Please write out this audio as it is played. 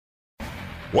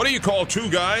What do you call two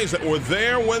guys that were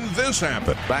there when this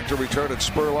happened? Back to return at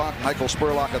Spurlock. Michael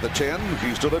Spurlock at the 10.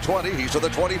 He's to the 20. He's to the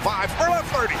 25. For the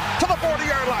 30. To the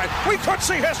 40-yard line. We could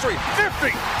see history.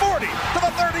 50, 40, to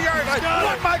the 30-yard line.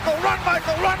 Run, Michael, run,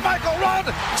 Michael, run, Michael, run.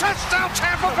 Touchdown,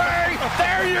 Tampa Bay.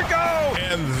 There you go.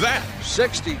 And that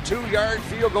 62-yard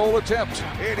field goal attempt.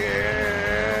 It is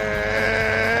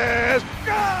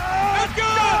good. It's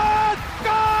good.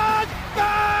 Good.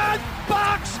 Good.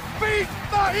 Box beat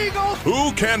the Eagles.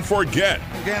 who can forget?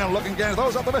 Gannon looking, Gannon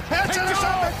throws up the middle. It's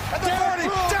intercepted at the 40.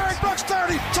 Derek Brooks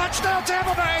 30. Touchdown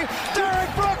Tampa Bay.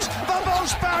 Derek Brooks, the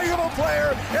most valuable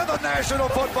player in the National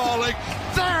Football League.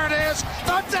 There it is.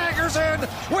 The dagger's in.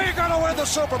 We're going to win the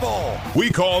Super Bowl. We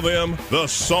call them the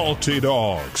Salty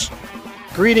Dogs.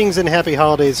 Greetings and happy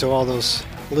holidays to all those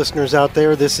listeners out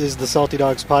there. This is the Salty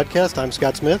Dogs Podcast. I'm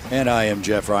Scott Smith. And I am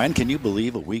Jeff Ryan. Can you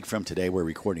believe a week from today, we're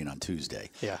recording on Tuesday?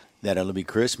 Yeah. That it'll be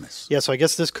Christmas. Yeah, so I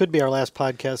guess this could be our last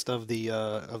podcast of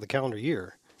the calendar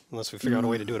year, unless we figure out a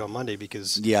way to do it on Monday,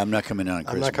 because Yeah, I'm not coming in on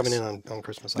Christmas. I'm not coming in on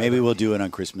Christmas. Maybe either. we'll do it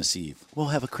on Christmas Eve. We'll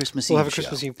have a Christmas Eve We'll have a show.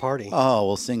 Christmas Eve party. Oh,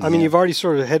 we'll sing. I mean, you've already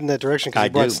sort of headed in that direction because you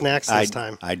brought snacks this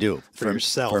time. I do. For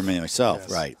yourself. For myself,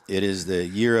 Yes. right. It is the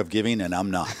year of giving, and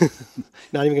I'm not.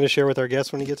 Not even going to share with our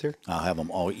guest when he gets here? I'll have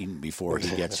them all eaten before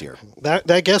he gets here.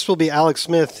 That guest will be Alex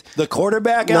Smith. The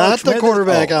quarterback, Not Alex the Smith?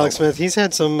 quarterback, Oh, Alex oh. Smith. He's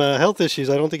had some health issues.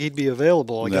 I don't think he'd be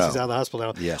available. I guess No. he's out of the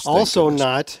hospital now. Yes, thank Also goodness.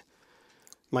 not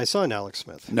my son, Alex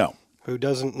Smith. No. Who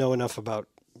doesn't know enough about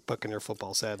Buccaneer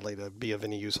football, sadly, to be of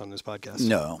any use on this podcast.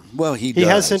 No. Well, he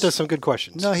has does. sent us some good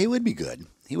questions. No, he would be good.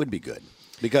 He would be good.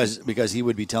 Because he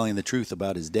would be telling the truth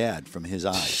about his dad from his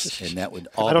eyes, and that would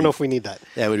all I don't be- know if we need that.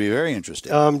 That would be very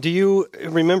interesting. Do you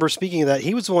remember, speaking of that,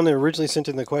 he was the one that originally sent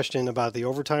in the question about the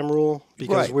overtime rule,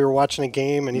 because Right. we were watching a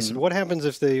game, and he said, what happens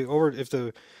if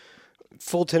the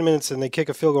full 10 minutes and they kick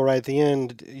a field goal right at the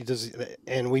end?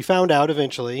 And we found out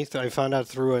eventually, I found out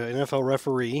through an NFL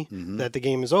referee that the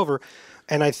game is over.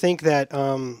 And I think that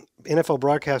NFL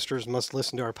broadcasters must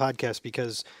listen to our podcast,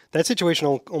 because that situation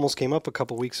almost came up a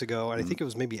couple weeks ago, and I think it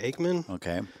was maybe Aikman.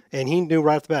 Okay. And he knew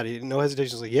right off the bat. He had no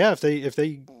hesitation. He's like, yeah, if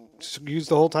they use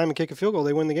the whole time and kick a field goal,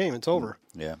 they win the game. It's over.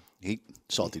 Yeah.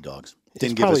 Salty dogs.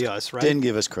 It's probably us, right? Didn't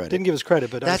give us credit. Didn't give us credit,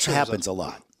 but I'm that sure it was happens a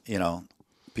lot. You know,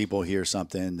 people hear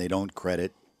something, they don't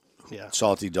credit Yeah.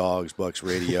 Salty Dogs, Bucks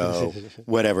Radio,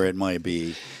 whatever it might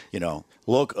be. You know,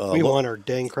 look. We want our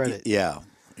dang credit. Yeah,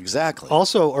 exactly.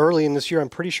 Also, early in this year, I'm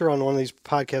pretty sure on one of these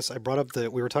podcasts, I brought up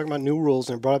we were talking about new rules,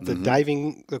 and I brought up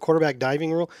the quarterback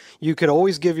diving rule. You could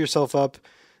always give yourself up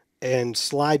and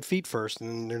slide feet first,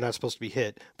 and they're not supposed to be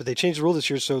hit. But they changed the rule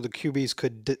this year so the QBs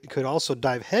could also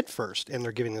dive head first, and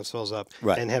they're giving themselves up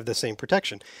Right. and have the same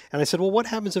protection. And I said, well, what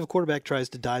happens if a quarterback tries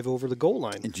to dive over the goal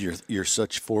line? And you're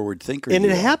such forward thinker. And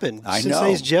you it are. happened. I His know.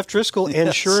 name's Jeff Driscoll, and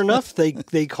Yes. sure enough,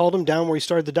 they called him down where he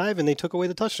started the dive, and they took away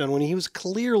the touchdown when he was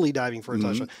clearly diving for a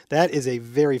touchdown. That is a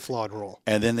very flawed rule.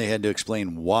 And then they had to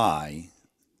explain why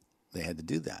they had to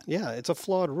do that. Yeah, it's a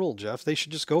flawed rule, Jeff. They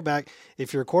should just go back.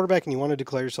 If you're a quarterback and you want to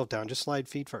declare yourself down, just slide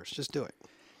feet first. Just do it.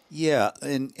 Yeah,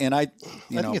 and I, I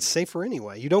think it's safer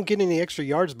anyway. You don't get any extra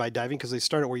yards by diving because they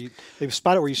spot it where you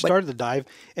started the dive,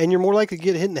 and you're more likely to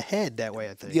get hit in the head that way,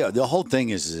 I think. Yeah, the whole thing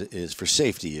is for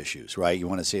safety issues, right? You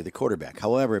want to save the quarterback.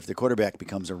 However, if the quarterback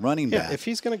becomes a running Yeah, back, if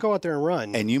he's going to go out there and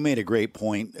run. and you made a great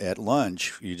point at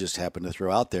lunch, you just happened to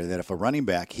throw out there that if a running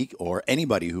back or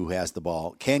anybody who has the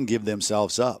ball can give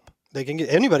themselves up.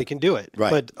 Anybody can do it,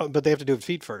 Right. But they have to do it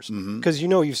feet first, because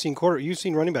you've seen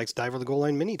running backs dive over the goal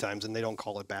line many times and they don't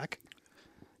call it back.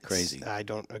 Crazy. I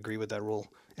don't agree with that rule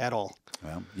at all.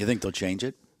 Well, you think they'll change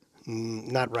it?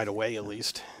 Not right away, at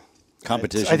least.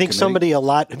 Competition. I think committee? somebody a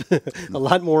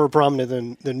lot more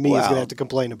prominent than me is going Well, to have to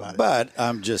complain about it. But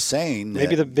I'm just saying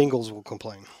Maybe the that Bengals will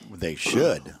complain. they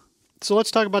should. So let's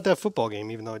talk about that football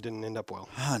game, even though it didn't end up well.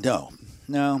 No,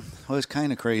 it was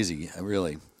kind of crazy,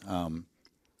 really.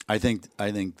 I think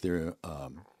their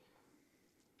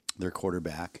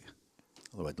quarterback,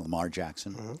 Lamar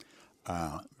Jackson,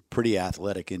 pretty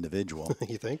athletic individual.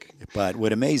 You think? But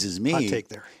what amazes me, Hot take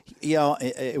there. You know,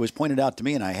 it was pointed out to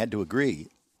me, and I had to agree.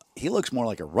 He looks more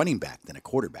like a running back than a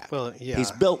quarterback. Well, yeah.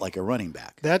 He's built like a running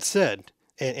back. That said,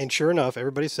 and sure enough,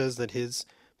 everybody says that his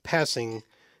passing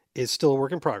is still a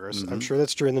work in progress. I'm sure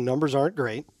that's true, and the numbers aren't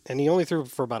great. And he only threw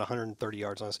for about 130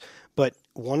 yards on us. But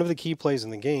one of the key plays in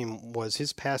the game was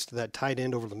his pass to that tight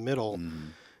end over the middle.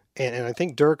 And I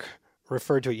think Dirk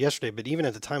referred to it yesterday, but even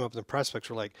at the time up in the prospects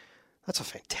were like, that's a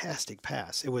fantastic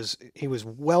pass. He was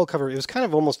well covered. It was kind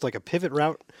of almost like a pivot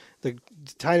route. The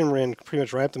tight end ran pretty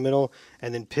much right up the middle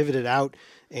and then pivoted out.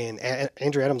 And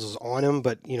Andrew Adams was on him,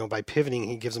 but by pivoting,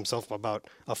 he gives himself about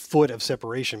a foot of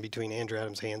separation between Andrew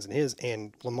Adams' hands and his.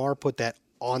 And Lamar put that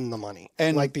on the money,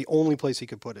 And- like the only place he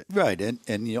could put it. Right,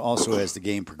 and you also as the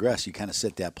game progressed, you kind of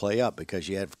set that play up because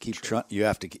you have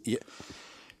to keep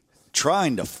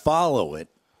trying to follow it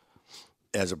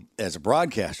as a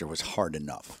broadcaster was hard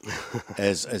enough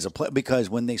as a play, because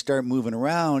when they start moving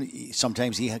around,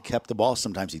 sometimes he had kept the ball,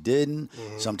 sometimes he didn't,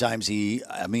 sometimes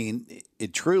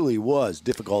it truly was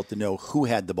difficult to know who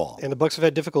had the ball. And the Bucs have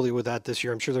had difficulty with that this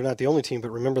year. I'm sure they're not the only team,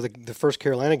 but remember the first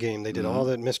Carolina game, they did all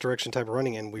that misdirection type of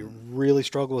running, and we really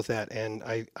struggled with that. And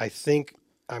I think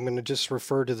I'm going to just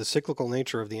refer to the cyclical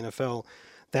nature of the NFL.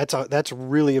 That's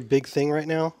really a big thing right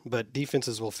now, but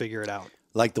defenses will figure it out.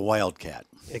 Like the Wildcat.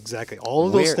 Exactly. All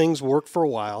of those things work for a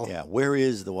while. Yeah, where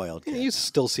is the Wildcat? You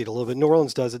still see it a little bit. New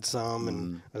Orleans does it some,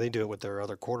 and they do it with their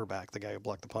other quarterback, the guy who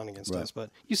blocked the punt against us. But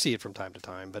you see it from time to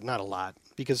time, but not a lot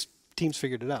because teams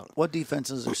figured it out. What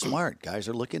defenses are smart? Guys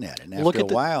are looking at it. And after a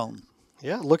while.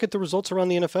 Yeah, look at the results around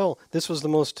the NFL. This was the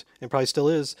most, and probably still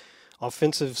is,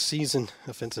 offensive season.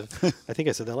 I think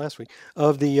I said that last week.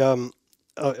 Of the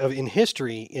in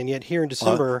history, and yet here in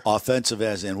December, offensive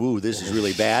as in, ooh, this is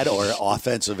really bad, or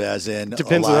offensive as in,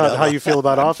 depends on how you feel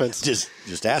about offense.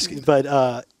 Just asking.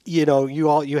 But you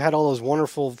had all those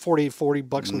wonderful 48-40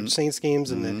 Bucs and Saints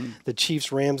games, and the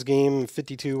Chiefs Rams game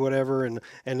 52 whatever, and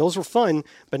those were fun.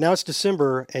 But now it's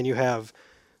December, and you have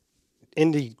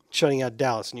Indy shutting out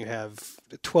Dallas, and you have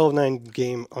a 12-9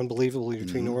 game, unbelievably,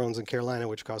 between New Orleans and Carolina,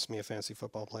 which cost me a fantasy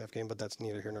football playoff game, but that's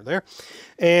neither here nor there.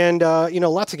 And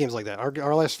lots of games like that.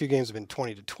 Our last few games have been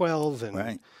 20-12, and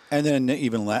right. And then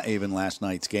even last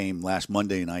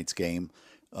Monday night's game,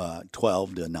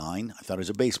 12-9. I thought it was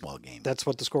a baseball game. That's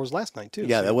what the score was last night too.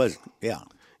 Yeah, so. That was. Yeah.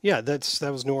 Yeah, that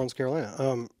was New Orleans,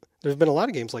 Carolina. There's been a lot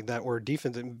of games like that where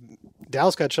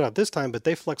Dallas got shut out this time, but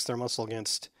they flexed their muscle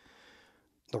against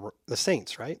the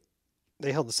Saints, right?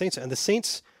 They held the Saints, and the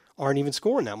Saints aren't even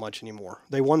scoring that much anymore.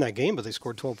 They won that game, but they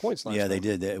scored 12 points last time. They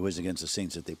did. It was against the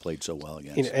Saints that they played so well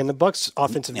against. And the Bucs'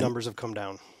 offensive numbers have come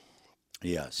down.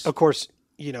 Yes. Of course,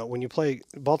 when you play,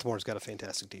 Baltimore's got a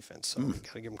fantastic defense, so you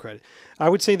got to give them credit. I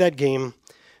would say that game,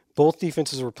 both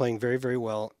defenses were playing very, very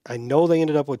well. I know they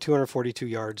ended up with 242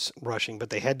 yards rushing,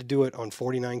 but they had to do it on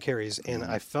 49 carries, and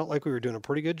I felt like we were doing a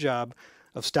pretty good job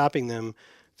of stopping them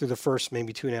through the first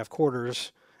maybe 2.5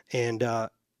 quarters. And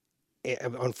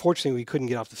unfortunately, we couldn't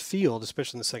get off the field,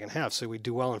 especially in the second half. So we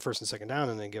do well in first and second down,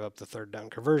 and then give up the third down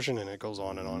conversion, and it goes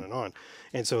on and on and on.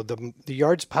 And so the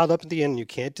yards piled up at the end. And you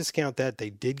can't discount that. They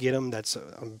did get them. That's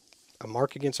a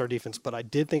mark against our defense. But I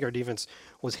did think our defense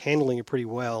was handling it pretty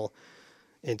well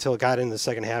until it got into the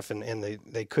second half, and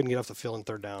they couldn't get off the field in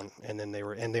third down. And then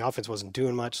the offense wasn't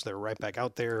doing much. So they were right back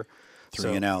out there.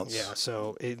 Three and outs. Yeah,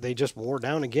 so they just wore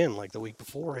down again like the week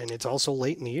before, and it's also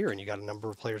late in the year, and you got a number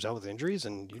of players out with injuries,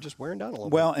 and you're just wearing down a little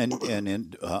bit. Well,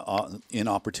 and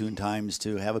inopportune times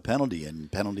to have a penalty,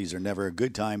 and penalties are never a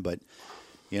good time, but,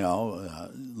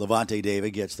 Levante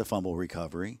David gets the fumble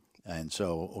recovery, and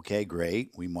so, okay,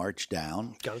 great, we march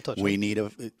down. Got a touchdown. We need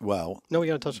No, we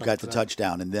got a touchdown. Got the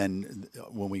touchdown, and then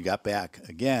when we got back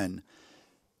again,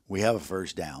 we have a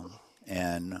first down,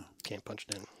 and can't punch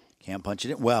it in. Can't punch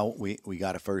it in. Well, we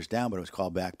got a first down, but it was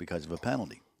called back because of a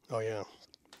penalty. Oh yeah.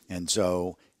 And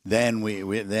so then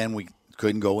we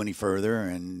couldn't go any further,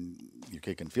 and you're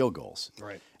kicking field goals.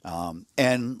 Right.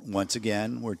 And once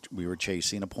again, we were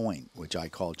chasing a point, which I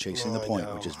call chasing the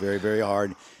point, which is very, very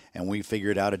hard. And we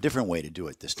figured out a different way to do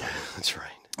it this time. That's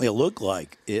right. It looked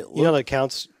like it. That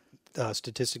counts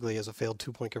statistically as a failed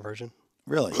 2-point conversion.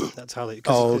 Really? That's how they.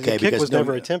 Okay. The kick was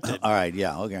never attempted. All right.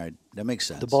 Yeah. Okay. That makes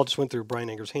sense. The ball just went through Brian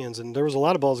Anger's hands, and there was a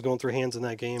lot of balls going through hands in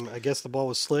that game. I guess the ball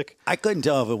was slick. I couldn't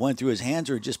tell if it went through his hands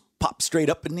or it just popped straight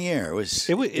up in the air. It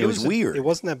was weird. It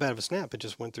wasn't that bad of a snap. It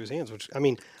just went through his hands. Which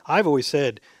I've always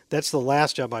said that's the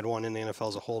last job I'd want in the NFL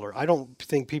as a holder. I don't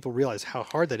think people realize how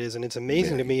hard that is, and it's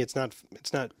amazing to me. It's not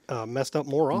messed up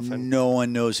more often. No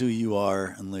one knows who you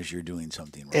are unless you're doing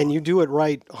something wrong. And you do it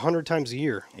right 100 times a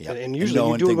year, and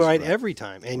usually you do it right every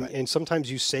time. And sometimes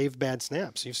you save bad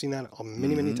snaps. You've seen that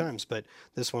many times. But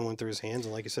this one went through his hands,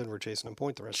 and like you said, we're chasing a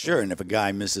point the rest. Sure. of And if a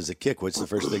guy misses a kick, what's the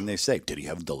first thing they say? Did he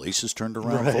have the laces turned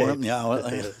around for him? Yeah. Well,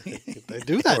 they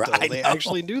do that. Though. They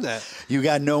actually do that. You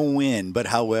got no win, but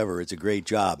however, it's a great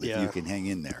job if you can hang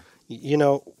in there.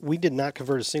 We did not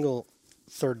convert a single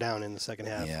third down in the second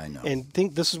half. Yeah, I know. And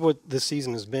think this is what this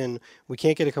season has been. We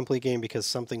can't get a complete game because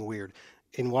something weird.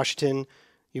 In Washington,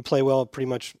 you play well pretty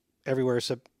much everywhere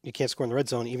except you can't score in the red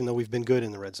zone, even though we've been good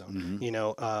in the red zone.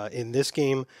 In this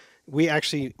game, we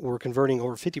actually were converting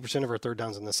over 50% of our third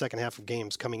downs in the second half of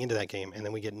games coming into that game, and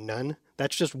then we get none.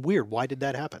 That's just weird. Why did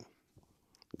that happen?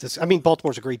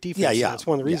 Baltimore's a great defense. Yeah. That's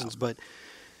one of the reasons. But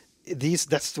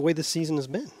that's the way this season has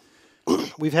been.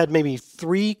 we've had maybe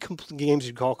 3 games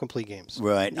you'd call complete games.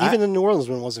 Right. Even the New Orleans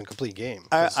one wasn't a complete game.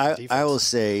 I will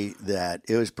say that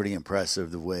it was pretty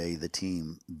impressive the way the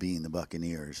team, being the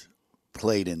Buccaneers,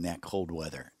 played in that cold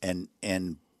weather. And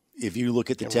if you look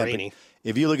at the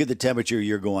temperature,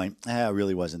 you're going, it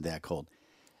really wasn't that cold.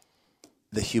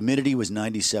 The humidity was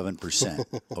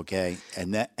 97%. Okay,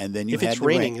 and then you if had it's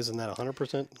raining, isn't that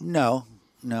 100%? No.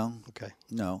 Okay.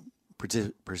 No.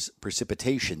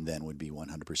 Precipitation then would be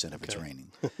 100% if it's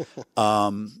raining.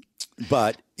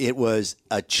 But it was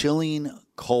a chilling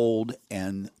cold,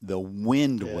 and the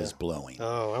wind was blowing.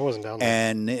 Oh, I wasn't down there.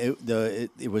 And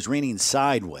it was raining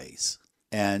sideways.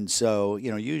 And so,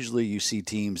 usually you see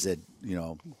teams that,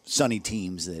 sunny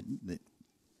teams that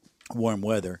warm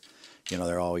weather,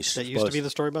 they're always that used to be the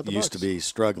story about the used Bucs. to be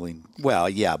struggling. Well,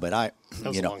 yeah, but that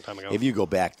was a long time ago. if you go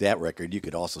back that record, you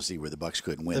could also see where the Bucs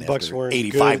couldn't win. The Bucs after weren't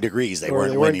 85 good, degrees. They or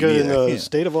weren't they weren't winning good either. in the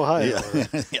state of Ohio.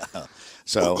 Yeah.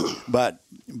 So, but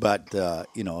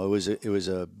it was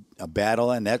a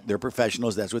battle, and that they're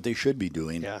professionals. That's what they should be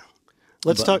doing. Yeah.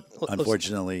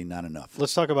 Unfortunately, not enough.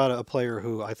 Let's talk about a player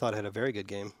who I thought had a very good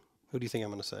game. Who do you think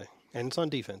I'm going to say? And it's on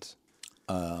defense.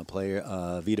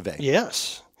 Vita Vea.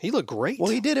 Yes. He looked great.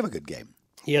 Well, he did have a good game.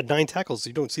 He had 9 tackles.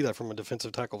 You don't see that from a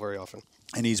defensive tackle very often.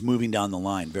 And he's moving down the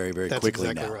line very, very That's quickly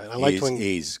exactly now. right.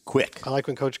 He's quick. I like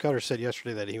when Coach Cutter said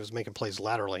yesterday that he was making plays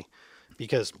laterally,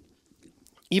 because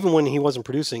even when he wasn't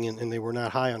producing and they were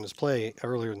not high on his play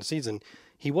earlier in the season,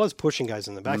 he was pushing guys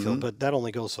in the backfield, but that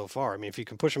only goes so far. I mean, if you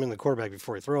can push him in the quarterback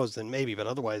before he throws, then maybe, but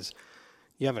otherwise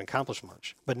you haven't accomplished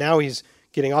much. But now he's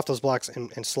getting off those blocks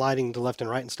and sliding to left and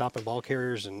right and stopping ball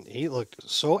carriers, and he looked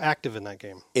so active in that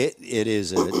game. It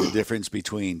is a difference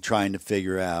between trying to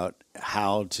figure out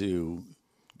how to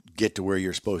get to where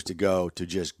you're supposed to go to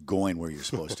just going where you're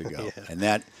supposed to go.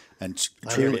 And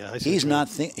truly, he's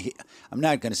not I'm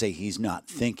not going to say he's not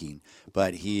thinking,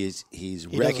 but he's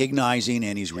recognizing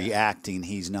and he's reacting.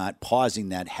 He's not pausing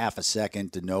that half a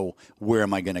second to know where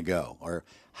am I going to go or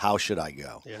how should I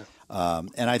go. Yeah.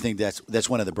 And I think that's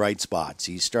one of the bright spots.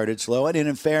 He started slow, and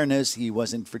in fairness, he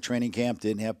wasn't for training camp,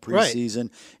 didn't have preseason.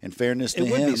 Right. In fairness to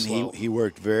him, he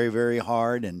worked very, very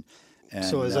hard. And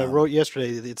so as I wrote yesterday,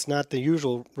 it's not the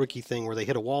usual rookie thing where they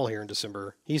hit a wall here in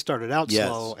December. He started out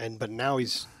slow, but now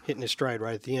he's hitting his stride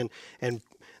right at the end. And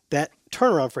that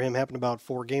turnaround for him happened about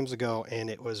 4 games ago, and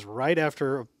it was right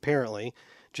after, apparently,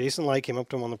 Jason Light came up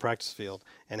to him on the practice field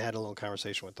and had a little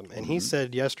conversation with him. And he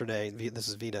said yesterday, this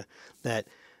is Vita, that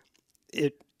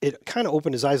it kind of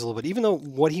opened his eyes a little bit. Even though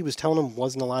what he was telling him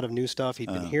wasn't a lot of new stuff,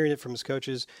 he'd been hearing it from his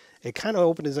coaches, it kind of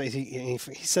opened his eyes. He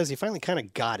says he finally kind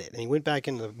of got it. And he went back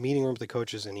into the meeting room with the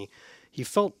coaches, and he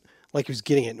felt like he was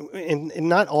getting it. And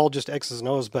not all just X's and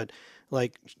O's, but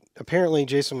like apparently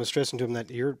Jason was stressing to him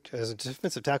that as a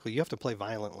defensive tackle, you have to play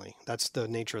violently. That's the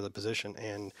nature of the position.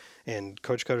 And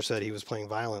Coach Cutter said he was playing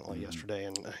violently yesterday,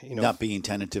 and not being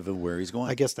tentative of where he's going.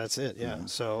 I guess that's it. Yeah.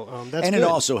 So that's and good. It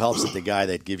also helps that the guy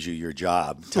that gives you your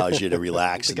job tells you to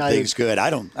relax and things good. I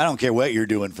don't care what you're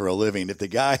doing for a living. If the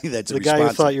guy that's the guy who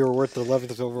thought you were worth the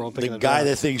 11th overall pick, the guy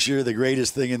that thinks you're the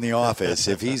greatest thing in the office,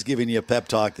 if he's giving you a pep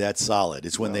talk, that's solid.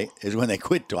 It's when they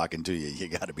quit talking to you, you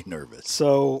got to be nervous.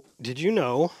 So did you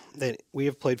know that we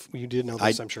have played? You did know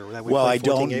this, I'm sure. That I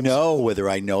don't know whether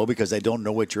I know because I don't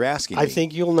know what you're asking me. I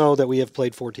think you'll know that we have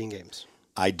played 14 games.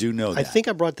 I do know that. I think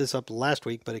I brought this up last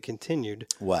week, but it continued.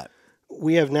 What?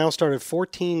 We have now started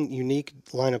 14 unique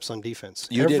lineups on defense.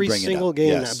 You Every did bring single it up.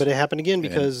 game, Yes. But it happened again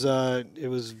because it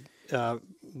was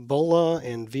Bola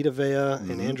and Vita Vea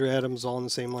and Andrew Adams all in the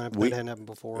same lineup. That hadn't happened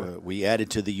before. We added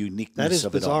to the uniqueness that is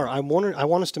of bizarre. it all. I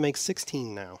want us to make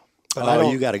 16 now.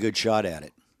 But you got a good shot at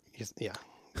it. Yeah.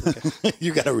 Okay.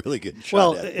 You got a really good shot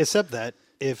well, at it. except that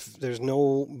if there's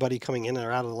nobody coming in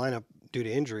or out of the lineup due to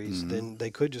injuries, then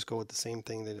they could just go with the same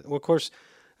thing. Well, of course,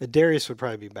 Darius would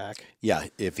probably be back. Yeah,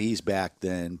 if he's back,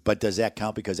 then. But does that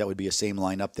count because that would be a same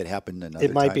lineup that happened another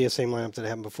It might time? be a same lineup that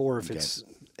happened before. If it's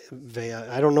Vea,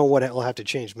 I don't know what will have to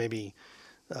change. Maybe,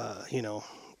 I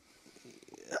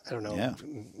don't know. Yeah.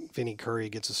 Vinny Curry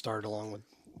gets a start along with.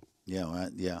 Yeah,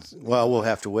 yeah. Well, we'll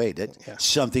have to wait.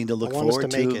 Something to look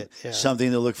forward to.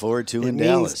 Something to look forward to in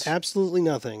Dallas. Means absolutely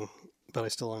nothing, but I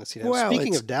still want to see that. Well,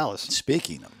 Speaking of Dallas,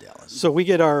 so we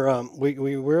get our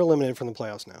we're eliminated from the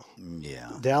playoffs now.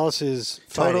 Yeah, Dallas is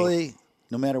totally. Fighting.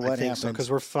 No matter what happens, because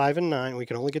we're 5-9, we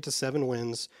can only get to 7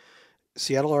 wins.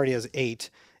 Seattle already has 8,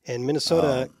 and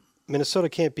Minnesota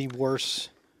can't be worse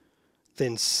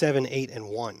than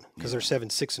 7-8-1 because they're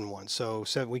 7-6-1. So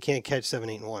we can't catch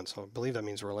 7-8-1. So I believe that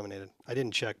means we're eliminated. I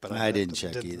didn't check, but I didn't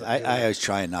check either. I was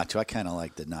trying not to. I kind of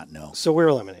like to not know. So we're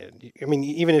eliminated. I mean,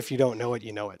 even if you don't know it,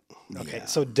 you know it. Okay. Yeah.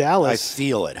 So I Dallas.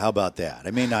 feel it. How about that?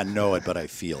 I may not know it, but I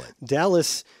feel it.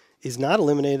 Dallas is not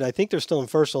eliminated. I think they're still in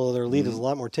first, although their lead is Mm-hmm. a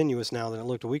lot more tenuous now than it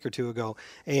looked a week or two ago.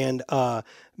 And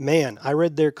man, I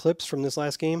read their clips from this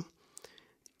last game.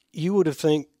 You would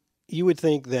think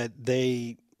that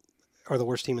they are the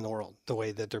worst team in the world, the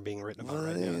way that they're being written about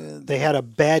right now. They had a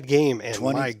bad game, and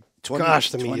my gosh,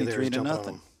 the media there is jumping on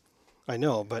them. I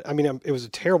know, but I mean, it was a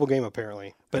terrible game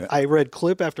apparently. But I read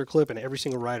clip after clip, and every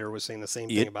single writer was saying the same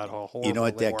thing about how horrible. You know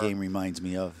what they that were. game reminds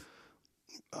me of?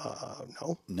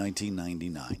 No.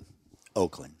 1999,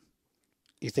 Oakland,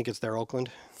 You think it's their Oakland?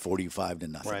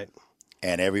 45-0. Right.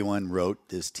 And everyone wrote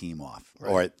this team off,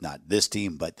 or not this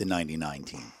team, but the '99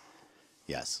 team.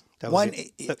 Yes. That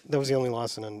was the only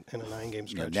loss in a 9-game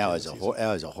stretch. That was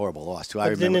a horrible loss too.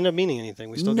 It didn't end up meaning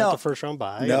anything. We still got the first round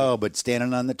bye. No, but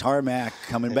standing on the tarmac,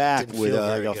 coming back didn't with feel a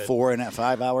very good. 4 and a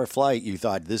 5 hour flight, you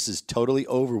thought this is totally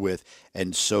over with,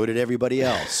 and so did everybody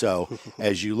else. So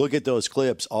as you look at those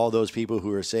clips, all those people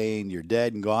who are saying you're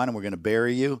dead and gone and we're going to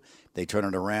bury you, they turn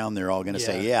it around. They're all going to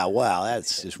say, "Yeah, wow,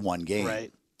 that's just one game."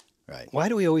 Right. Right. Why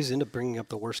do we always end up bringing up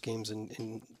the worst games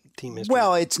in team history?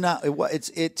 Well, it's not. It's.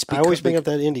 Because, I always bring up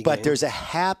that Indy but game. there's a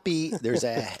happy. There's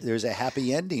a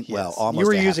happy ending. Yes. Well, almost. You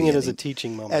were a using happy it as a ending.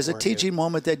 teaching moment. As a weren't you? teaching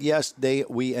moment that yes,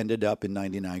 we ended up in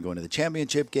 '99 going to the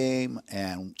championship game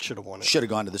and Should have won it. Should have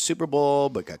gone to the Super Bowl,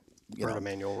 but got Bert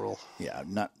Emanuel rule. Yeah,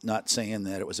 not saying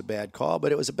that it was a bad call,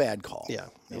 but it was a bad call. Yeah,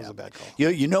 it was a bad call.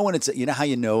 You know when it's how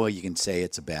you can say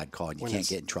it's a bad call and you can't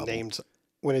get in trouble.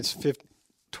 When it's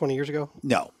 20 years ago?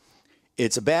 No,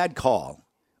 it's a bad call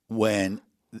when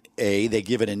A, they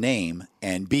give it a name,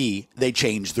 and B, they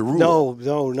change the rule.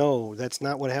 No, that's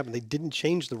not what happened. They didn't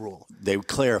change the rule. They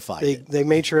clarified it. They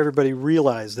made sure everybody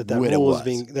realized that What it rule was.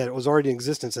 that it was already in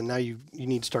existence, and now you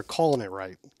need to start calling it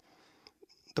right.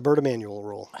 The Bert Emanuel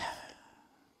rule.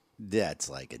 That's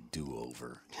like a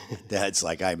do-over. That's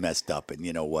like I messed up, and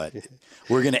you know what?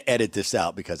 We're going to edit this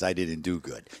out because I didn't do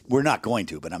good. We're not going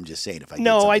to, but I'm just saying if I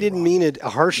No, I did didn't mean it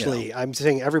harshly. I'm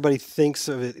saying everybody thinks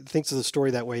of the story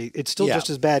that way. It's still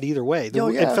just as bad either way.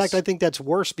 In fact, I think that's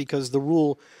worse because the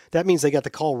rule that means they got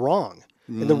the call wrong,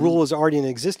 and the rule was already in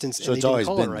existence, and So they it's didn't always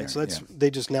call been it right. there, So that's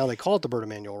they call it the Bert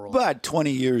Emanuel rule. But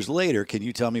 20 years later, can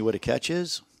you tell me what a catch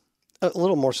is? A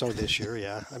little more so this year,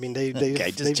 yeah. I mean, they've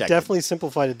checking. definitely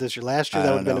simplified it this year. Last year,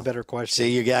 that would have been a better question. See,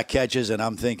 you got catches, and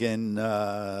I'm thinking,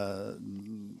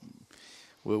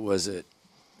 what was it?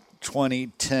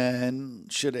 2010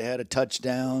 should have had a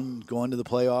touchdown going to the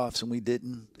playoffs, and we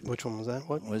didn't. Which one was that?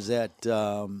 What Was that?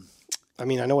 I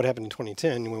mean, I know what happened in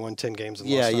 2010. We won 10 games. And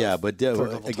lost but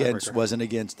tiebreaker. wasn't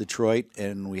against Detroit,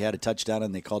 and we had a touchdown,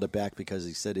 and they called it back because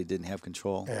he said he didn't have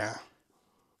control. Yeah,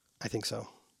 I think so.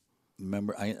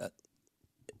 Remember,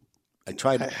 I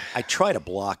try to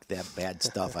block that bad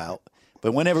stuff out,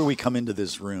 but whenever we come into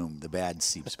this room, the bad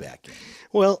seeps back in.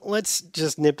 Well, let's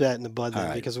just nip that in the bud then, All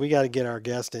right. because we got to get our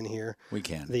guest in here. We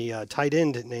can. The tight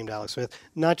end named Alex Smith.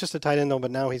 Not just a tight end, though, but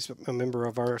now he's a member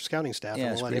of our scouting staff, Yeah,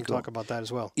 and it's we'll let pretty him cool. talk about that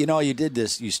as well. You know, you did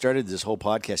this. You started this whole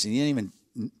podcast, and you didn't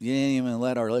even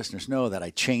let our listeners know that I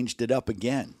changed it up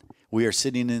again. We are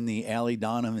sitting in the Allie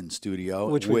Donovan studio,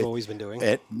 Which we've always been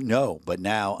doing. No, but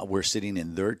now we're sitting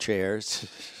in their chairs.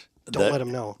 Don't let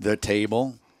them know. The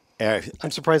table. I'm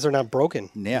surprised they're not broken.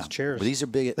 Yeah, These chairs. but these are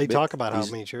big. They big- talk about how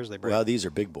these- many chairs they break. Well, these are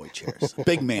big boy chairs,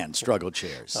 big man struggle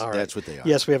chairs. All right. That's what they are.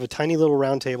 Yes, we have a tiny little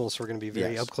round table, so we're going to be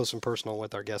very Yes. up close and personal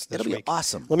with our guest this It'll be week.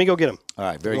 awesome. Let me go get him. All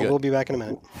right, very good. We'll be back in a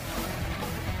minute.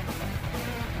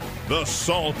 The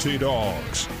Salty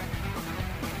Dogs.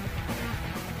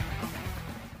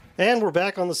 And we're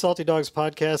back on the Salty Dogs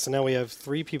podcast, and now we have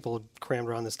 3 people crammed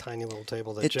around this tiny little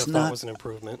table that It's Jeff not- thought was an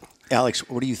improvement. Alex,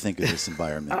 what do you think of this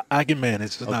environment? I can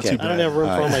manage. It's not Okay. too I bad. don't have room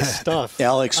for all my stuff.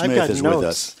 Alex I've Smith got is notes. with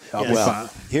us. I'll be Yes. Well, fine.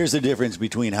 here's the difference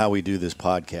between how we do this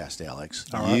podcast, Alex.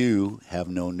 right. You have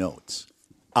no notes.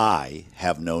 I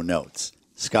have no notes.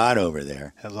 Scott over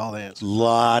there, Has all the answers.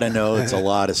 lot of notes, a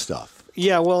lot of stuff.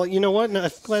 Yeah, well, you know what? No,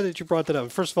 I'm glad that you brought that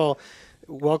up. First of all,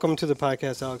 welcome to the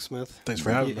podcast, Alex Smith. Thanks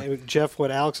for having me. Jeff,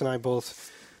 what Alex and I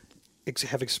both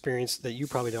have experienced that you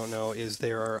probably don't know is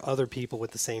there are other people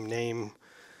with the same name,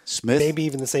 Smith, maybe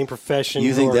even the same profession.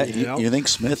 you think or- that you think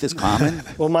Smith is common?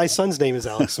 Well, my son's name is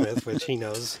Alex Smith, which he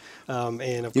knows.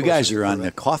 And of You course, guys are on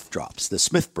the cough drops, the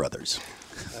Smith brothers.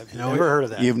 I've never heard of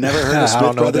that. You've never heard of I Smith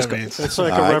don't know what brothers? that means. It's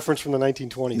like All a right. reference from the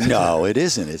 1920s. No, it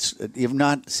isn't. You've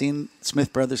not seen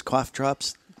Smith brothers cough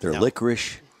drops? They're No.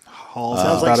 licorice. Hall's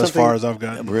Sounds about like as far something- as I've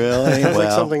gotten. Really? Sounds like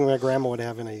well, something my grandma would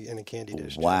have in a candy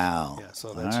dish. wow. Yeah,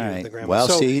 so that's All you, right. the grandma. Well,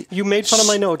 So see, you made fun of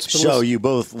my notes. But So listen- you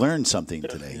both learned something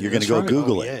today. You're going to That's go right.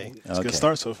 Google Oh, it. yay. It's a good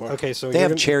start so far. Okay, so They you're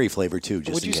have gonna- cherry flavor too.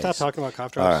 Just Would in you case. stop talking about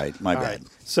cough drops? All right, my All bad.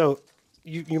 So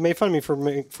you made fun of me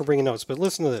for bringing notes, but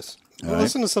listen to this. All right.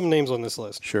 Listen to some names on this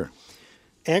list: Sure.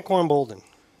 Anquan Bolden,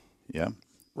 Yeah.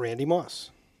 Randy Moss,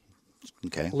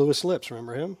 Okay. Lewis Lips.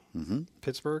 Remember him? Mm-hmm.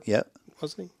 Pittsburgh. Yep.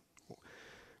 Wasn't he?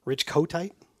 Rich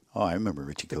Kotite Oh, I remember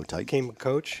Richie Kotite. became a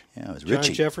coach. Yeah, it was John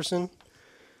Richie. Jefferson,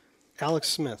 Alex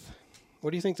Smith.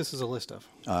 What do you think this is a list of?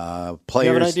 Players.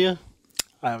 You have an idea?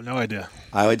 I have no idea.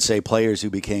 I would say players who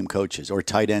became coaches or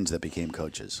tight ends that became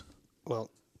coaches. Well,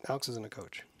 Alex isn't a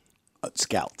coach.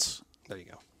 Scouts. There you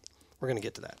go. We're going to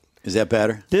get to that. Is that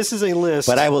better? This is a list.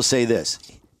 But I will say this: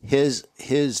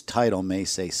 his title may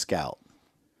say scout,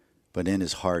 but in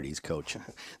his heart he's coaching.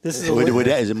 this is a list.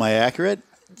 Is am I accurate?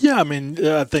 Yeah, I mean,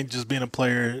 I think just being a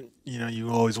player, you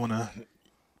always want to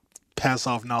pass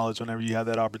off knowledge whenever you have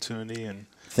that opportunity, and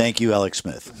Thank you, Alex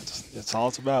Smith. that's all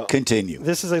it's about. Continue.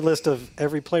 This is a list of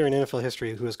every player in NFL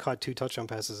history who has caught 2 touchdown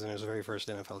passes in his very first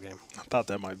NFL game. I thought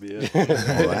that might be it.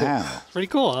 Wow. Pretty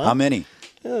cool, huh? How many?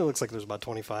 Yeah, it looks like there's about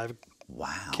 25. Wow.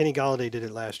 Kenny Galladay did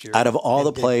it last year. Out of all And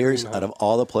the Dick players,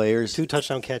 Greenhaw. 2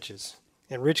 touchdown catches.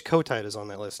 And Rich Kotite is on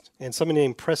that list. And somebody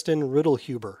named Preston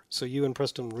Riddlehuber. So you and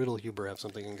Preston Riddlehuber have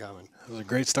something in common. It was a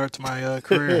great start to my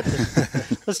career.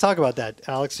 Let's talk about that.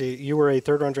 Alex, you were a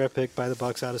third-round draft pick by the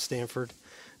Bucs out of Stanford.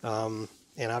 And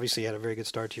obviously you had a very good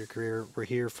start to your career. We're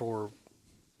here for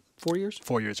 4 years?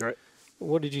 4 years, right?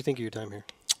 What did you think of your time here?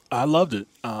 I loved it.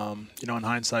 In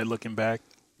hindsight, looking back,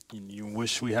 you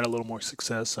wish we had a little more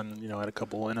success and, had a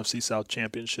couple NFC South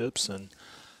championships and,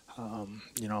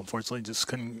 unfortunately just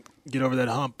couldn't get over that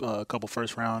hump, a couple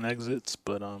first-round exits.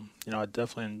 But, I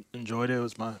definitely enjoyed it. It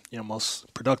was my,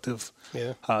 most productive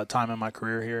time in my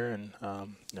career here. And,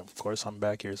 of course, I'm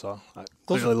back here, so I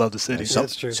clearly love the city.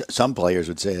 That's true. Some players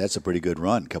would say that's a pretty good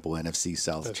run. Couple NFC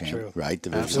South That's champ, true. right?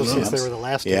 Division Absolutely. Since they were the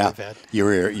last two Yeah, we've had.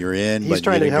 you're in. He's but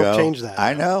trying you to help go. change that.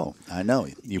 I know.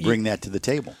 You bring that to the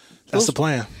table. That's the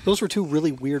plan. Those were 2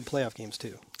 really weird playoff games,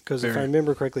 too. Because if I Very.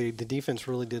 remember correctly, the defense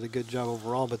really did a good job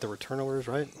overall, but there were turnovers,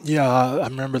 right? Yeah, I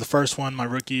remember the first one, my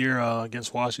rookie year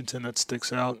against Washington, that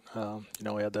sticks out.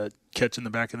 We had that catch in the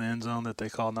back of the end zone that they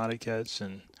call not a catch.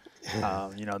 And,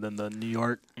 then the New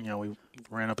York, we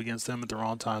ran up against them at the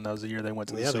wrong time. That was the year they went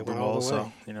to the Yeah, they Super went all Bowl. the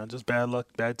So, way. just bad luck,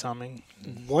 bad timing.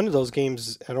 One of those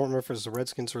games, I don't remember if it was the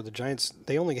Redskins or the Giants,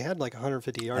 they only had like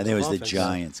 150 yards I think it was of the offense.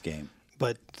 Giants game.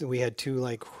 But we had 2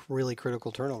 really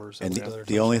critical turnovers. And That was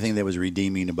the only thing that was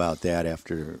redeeming about that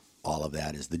after all of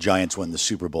that is the Giants won the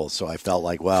Super Bowl. So I felt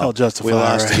like, well, Felt justified, we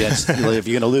lost right? against. If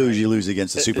you're going to lose, you lose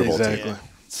against the Super Bowl Exactly. team.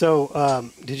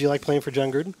 So, did you like playing for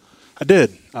John Gruden? I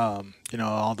did.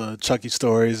 All the Chucky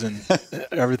stories and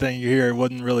everything you hear, it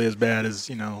wasn't really as bad as,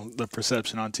 the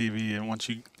perception on TV. And once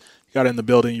you got in the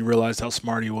building, you realized how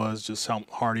smart he was, just how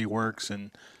hard he works. And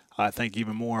I think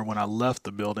even more when I left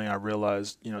the building, I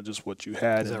realized, just what you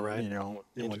had. Is that and, right?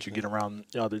 And once you get around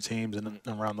other teams and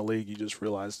around the league, you just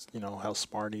realize, how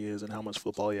smart he is and how much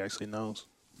football he actually knows.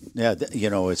 Yeah,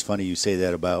 it's funny you say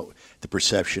that about the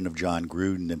perception of John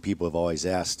Gruden, and people have always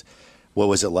asked, what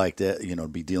was it like to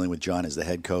be dealing with John as the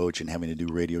head coach and having to do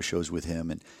radio shows with him?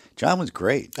 And John was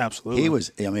great. Absolutely. He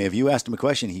was. I mean, if you asked him a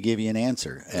question, he gave you an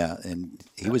answer, and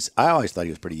he was. I always thought he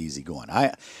was pretty easygoing.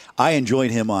 I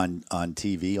enjoyed him on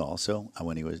TV also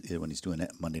when he's doing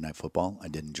Monday Night Football. I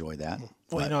did enjoy that.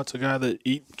 Well, it's a guy that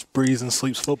eats, breathes, and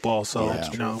sleeps football. So,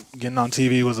 Yeah. getting on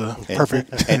TV was a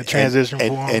perfect transition for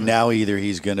him. And now either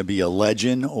he's going to be a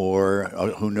legend or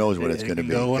who knows what it's It going to can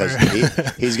be. go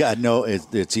Because he's got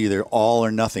it's either all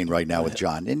or nothing right now with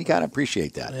John. And you got to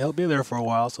appreciate that. He'll be there for a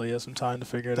while, so he has some time to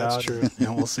figure it That's out. true.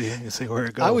 And we'll see where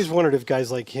it goes. I always wondered if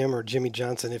guys like him or Jimmy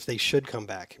Johnson, if they should come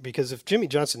back. Because if Jimmy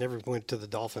Johnson ever went to the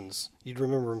Dolphins, you'd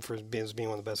remember him for being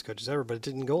one of the best coaches ever, but it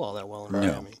didn't go all that well in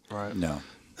Miami. Right. No.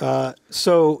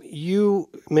 So you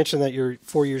mentioned that your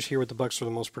 4 years here with the Bucs were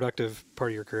the most productive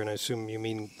part of your career, and I assume you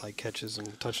mean like catches and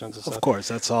touchdowns and stuff. Of course,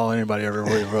 that's all anybody ever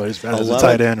really about as a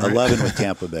tight end, right? 11 with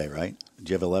Tampa Bay, right? Did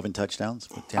you have 11 touchdowns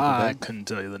with Tampa I Bay? couldn't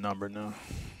tell you the number, no.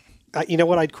 You know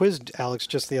what? I quizzed Alex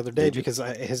just the other day because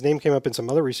his name came up in some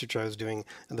other research I was doing,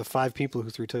 and the 5 people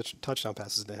who threw touchdown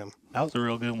passes to him. That was a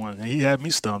real good one. He had me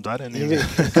stumped. I didn't He even.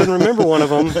 couldn't remember one of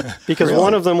them because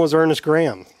one of them was Ernest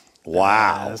Graham.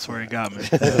 Wow. That's where he got me.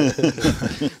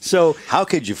 So How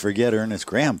could you forget Ernest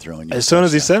Graham throwing you? As soon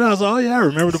as he said it, I was like, oh, yeah, I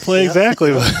remember the play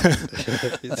exactly.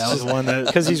 That was one that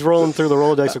because he's rolling through the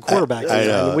Rolodex of quarterbacks, I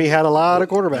know. and we had a lot of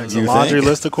quarterbacks. It's a laundry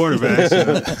list of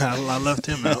quarterbacks. I left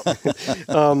him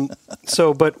out.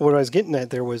 So, but what I was getting at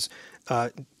there was,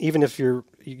 even if your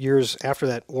years after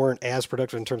that weren't as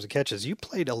productive in terms of catches, you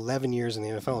played 11 years in the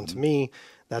NFL, and to me,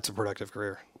 that's a productive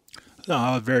career. No,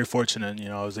 I was very fortunate.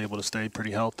 I was able to stay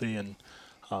pretty healthy and,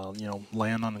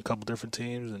 land on a couple different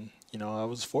teams. And, I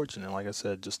was fortunate, like I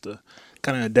said, just to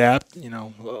kind of adapt.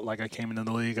 Like I came into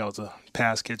the league, I was a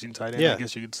pass catching tight end, Yeah. I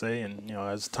guess you could say. And,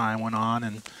 as time went on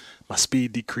and my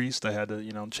speed decreased, I had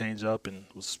to, change up and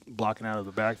was blocking out of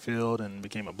the backfield and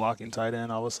became a blocking tight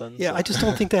end all of a sudden. Yeah, So- I just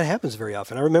don't think that happens very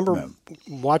often. I remember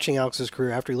watching Alex's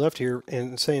career after he left here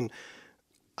and saying,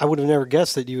 I would have never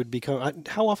guessed that you would become.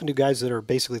 How often do guys that are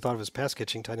basically thought of as pass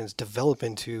catching tight ends develop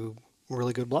into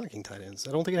really good blocking tight ends?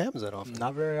 I don't think it happens that often.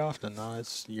 Not very often. No,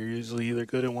 you're usually either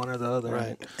good at one or the other.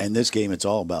 Right. And this game, it's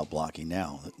all about blocking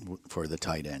now for the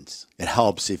tight ends. It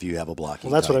helps if you have a blocking.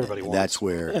 Well, that's what tight everybody end. wants. That's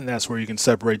where And that's where you can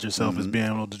separate yourself as being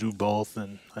able to do both.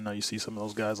 And I know you see some of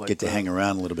those guys like get to hang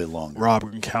around a little bit longer. Rob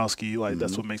Gronkowski. Like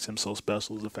that's what makes him so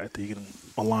special is the fact that he can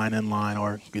align in line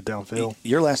or get downfield.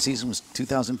 Your last season was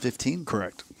 2015.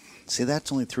 Correct. See,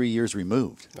 that's only 3 years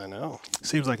removed. I know.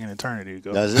 Seems like an eternity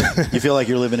ago. Does it? You feel like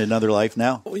you're living another life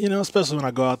now? Well, especially when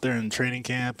I go out there in training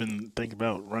camp and think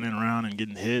about running around and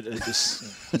getting hit, it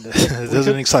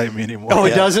doesn't excite me anymore. Oh,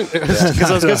 it doesn't?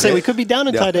 Because I was going to say, we could be down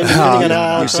a tight end depending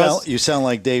on how You sound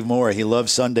like Dave Moore. He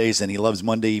loves Sundays and he loves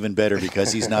Monday even better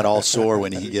because he's not all sore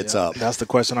when he gets up. That's the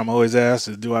question I'm always asked: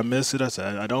 is do I miss it? I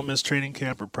said I don't miss training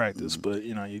camp or practice, but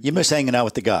You miss hanging out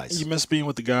with the guys. You miss being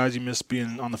with the guys. You miss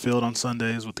being on the field on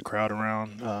Sundays with the crowd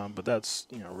around. But that's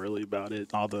really about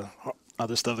it. All the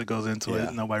other stuff that goes into Yeah.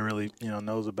 it, nobody really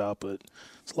knows about. But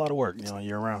it's a lot of work,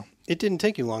 year round. It didn't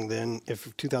take you long then,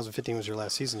 if 2015 was your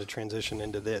last season, to transition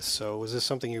into this. So was this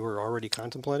something you were already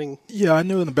contemplating? Yeah, I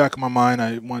knew in the back of my mind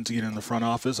I wanted to get in the front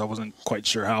office. I wasn't quite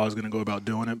sure how I was going to go about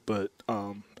doing it, but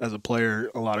as a player,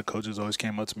 a lot of coaches always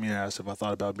came up to me and asked if I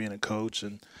thought about being a coach.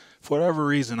 And for whatever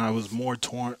reason, I was more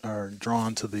drawn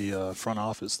to the front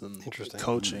office than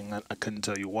coaching. I couldn't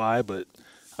tell you why, but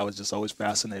I was just always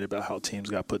fascinated about how teams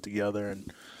got put together.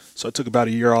 And so I took about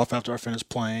a year off after I finished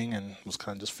playing and was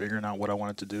kind of just figuring out what I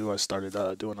wanted to do. I started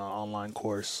doing an online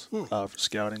course for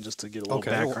scouting just to get a little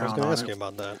background I was going to on ask it. you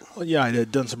about that. Well, yeah, I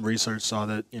had done some research, saw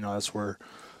that, that's where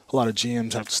a lot of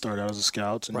GMs have to start out as a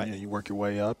scout, and you work your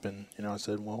way up. And, I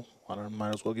said, well, I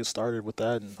might as well get started with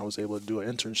that. And I was able to do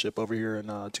an internship over here in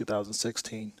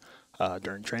 2016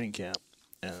 during training camp.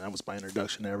 And that was my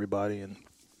introduction to everybody. And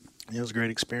it was a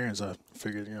great experience. I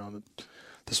figured, that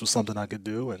this was something I could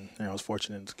do. And, I was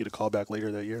fortunate to get a call back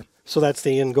later that year. So that's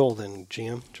the end goal then,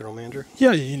 GM, general manager?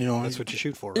 Yeah, That's what you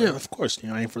shoot for, right? Yeah, of course.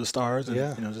 Aim for the stars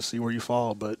and, just see where you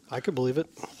fall. But I could believe it.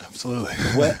 Absolutely.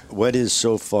 What is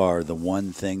so far the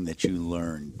one thing that you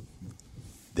learned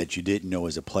that you didn't know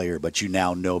as a player, but you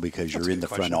now know because you're in the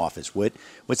front office?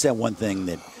 What's that one thing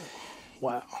that?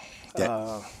 Wow.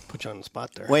 Put you on the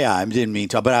spot there. Well, yeah, I didn't mean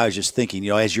to, but I was just thinking,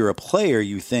 as you're a player,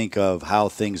 you think of how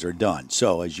things are done.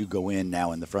 So as you go in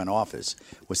now in the front office,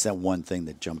 what's that one thing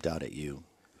that jumped out at you?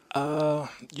 I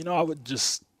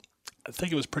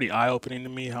think it was pretty eye-opening to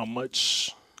me how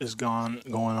much is going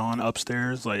on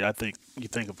upstairs. Like, I think you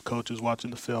think of coaches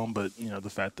watching the film, but, the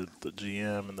fact that the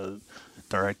GM and the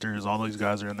directors, all these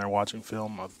guys are in there watching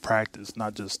film of practice,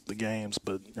 not just the games,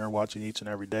 but they're watching each and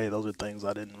every day. Those are things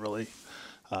I didn't really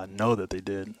know that they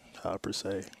did, per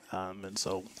se. And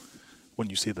so when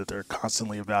you see that they're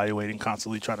constantly evaluating,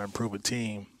 constantly trying to improve a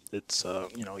team, it's,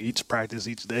 each practice,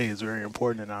 each day is very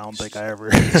important, and I don't think I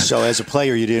ever – So as a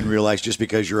player, you didn't realize just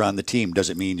because you're on the team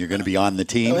doesn't mean you're going to be on the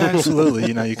team? Absolutely.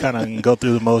 You kind of go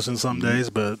through the motions some days,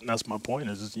 but that's my point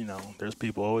is, there's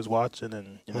people always watching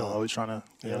and, always trying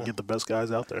to get the best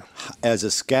guys out there. As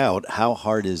a scout, how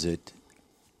hard is it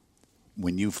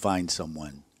when you find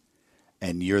someone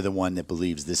and you're the one that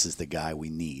believes this is the guy we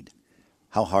need?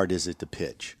 How hard is it to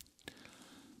pitch?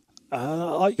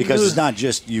 Because it's not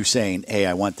just you saying, hey,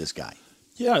 I want this guy.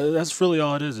 Yeah, that's really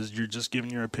all it is you're just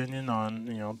giving your opinion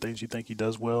on, things you think he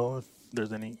does well. If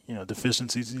there's any,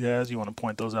 deficiencies he has, you want to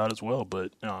point those out as well.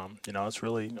 But, it's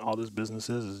really all this business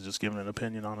is just giving an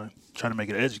opinion on it, trying to make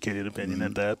an educated opinion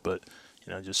at that. But,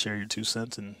 just share your 2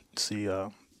 cents and see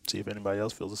if anybody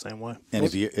else feels the same way. And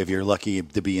if you're lucky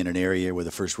to be in an area where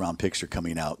the first round picks are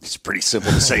coming out, it's pretty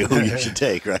simple to say who you should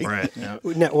take, right? Right. Yeah.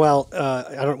 Now, well,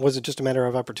 was it just a matter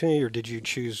of opportunity, or did you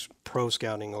choose pro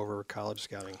scouting over college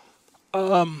scouting?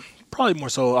 Probably more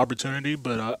so opportunity,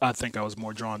 but I think I was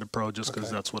more drawn to pro just because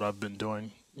that's what I've been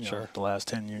doing. Sure. The last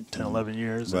 10, 11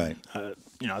 years. Right. And,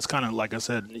 it's kind of like I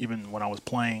said, even when I was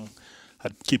playing,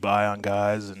 I'd keep an eye on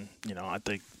guys, and I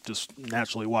think just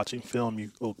naturally watching film,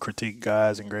 you will critique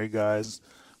guys and grade guys,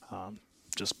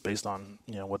 just based on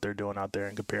what they're doing out there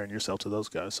and comparing yourself to those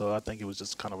guys. So I think it was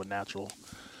just kind of a natural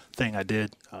thing I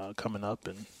did coming up,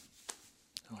 and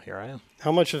here I am.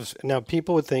 How much of now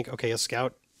people would think, okay, a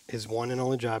scout, his one and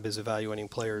only job is evaluating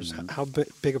players. How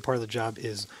big a part of the job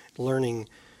is learning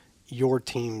your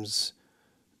team's,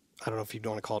 I don't know if you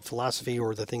want to call it philosophy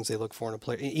or the things they look for in a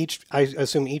player. I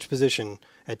assume each position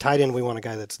at tight end, we want a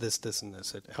guy that's this, and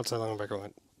this. At outside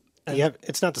linebacker,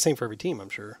 it's not the same for every team, I'm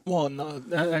sure. Well, no,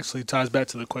 that actually ties back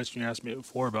to the question you asked me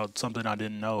before about something I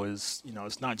didn't know. Is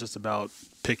it's not just about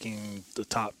picking the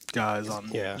top guys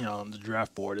on on the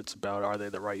draft board. It's about, are they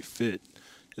the right fit?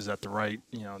 Is that the right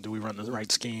do we run the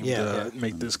right scheme to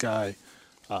make this guy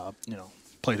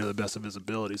play to the best of his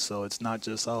ability? So it's not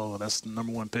just, that's the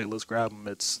number one pick, let's grab him.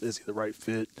 Is he the right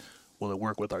fit? Will it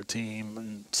work with our team?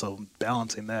 And so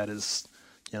balancing that is,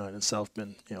 in itself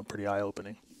been, pretty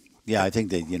eye-opening. Yeah, I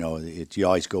think that, you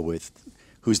always go with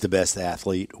who's the best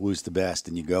athlete, who's the best,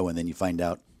 and you go, and then you find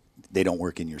out they don't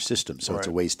work in your system, so it's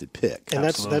a wasted pick. And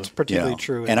that's particularly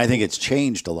true. And I think it's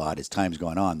changed a lot as time's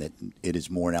gone on, that it is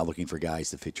more now looking for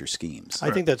guys to fit your schemes. I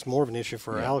think that's more of an issue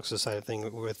for Alex's side of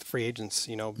thing with free agents.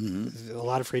 A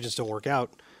lot of free agents don't work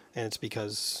out, and it's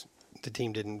because the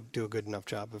team didn't do a good enough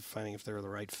job of finding if they're the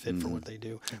right fit for what they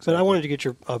do. Exactly. But I wanted to get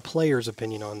your player's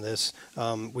opinion on this.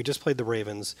 We just played the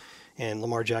Ravens, and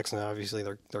Lamar Jackson, obviously,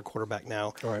 their quarterback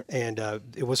now. Right. And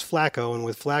it was Flacco, and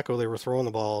with Flacco, they were throwing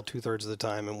the ball 2/3 of the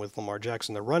time, and with Lamar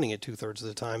Jackson, they're running it 2/3 of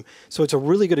the time. So it's a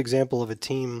really good example of a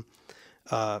team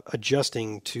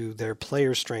adjusting to their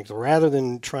player's strength rather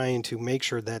than trying to make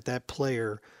sure that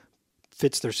player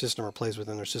fits their system or plays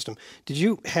within their system. Did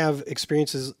you have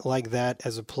experiences like that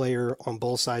as a player on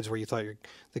both sides where you thought you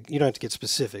don't have to get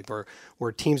specific,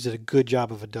 where teams did a good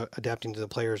job of adapting to the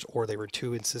players, or they were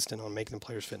too insistent on making the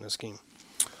players fit in a scheme?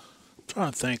 I'm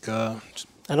trying to think. I'm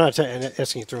not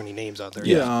asking you to throw any names out there.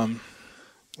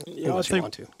 I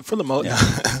think for the most,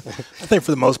 I think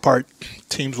for the most part,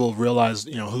 teams will realize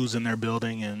who's in their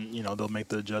building, and they'll make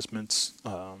the adjustments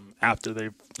after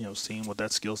they've seen what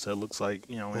that skill set looks like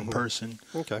in person.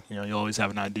 Okay. You always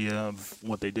have an idea of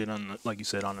what they did on, like you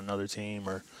said, on another team,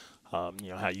 or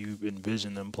how you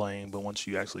envision them playing. But once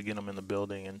you actually get them in the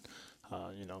building, and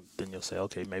then you'll say,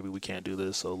 okay, maybe we can't do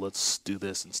this, so let's do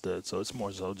this instead. So it's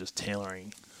more so just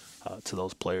tailoring to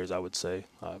those players, I would say,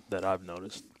 that I've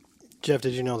noticed. Jeff,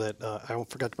 did you know that I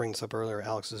forgot to bring this up earlier?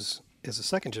 Alex is a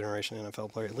second-generation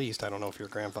NFL player, at least. I don't know if your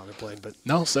grandfather played, but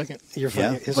no, second. His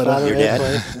father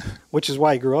played, which is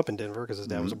why he grew up in Denver, because his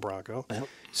dad was a Bronco. Yep.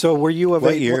 So were you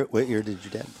What year did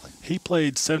your dad play? He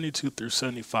played 72 through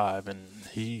 75, and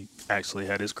he actually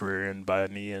had his career ended by a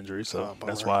knee injury. So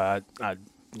that's why I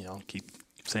keep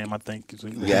saying I think.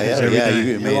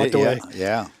 You made it.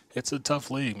 Yeah. It's a tough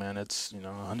league, man. It's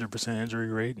 100% injury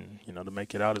rate, and to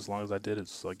make it out as long as I did,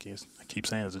 it's like I keep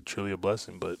saying, it's truly a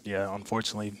blessing. But yeah,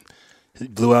 unfortunately, he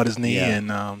blew out his knee, and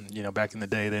back in the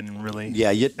day, they didn't really.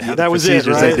 Yeah, that was it,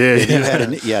 right? They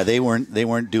did. They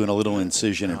weren't doing a little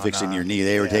incision and fixing your knee.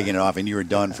 They were taking it off, and you were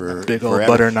done for big old forever.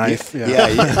 Butter knife.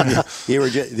 You were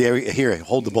just here.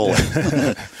 Hold the bullet.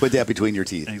 Put that between your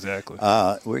teeth. Exactly.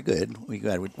 We're good.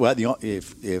 Well,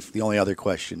 if the only other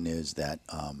question is that.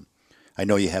 I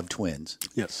know you have twins.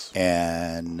 Yes.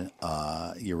 And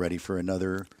you're ready for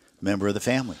another member of the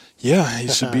family. Yeah, he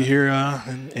should be here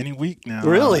in any week now.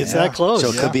 Really? It's that close? So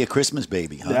it could be a Christmas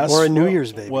baby, huh? Or a New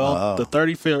Year's baby. Well, the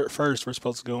 31st we're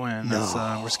supposed to go in.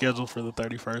 We're scheduled for the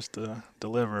 31st to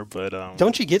deliver. But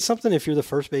don't you get something if you're the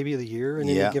first baby of the year in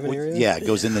any given area? Yeah, it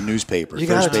goes in the newspaper. You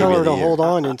got to tell her to hold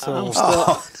on until.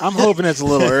 I'm hoping it's a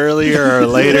little earlier or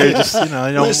later. Just you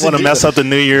don't want to mess up the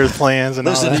New Year's plans and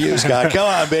listen all that. to you, Scott. Come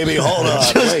on, baby, hold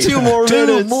on. Just 2 more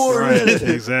minutes. Right,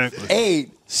 exactly.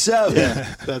 8, 7.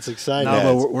 Yeah, that's exciting.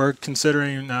 No, but we're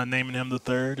considering naming him the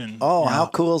third. And how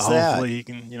cool is that? Hopefully he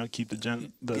can keep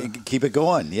keep it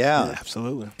going. Yeah,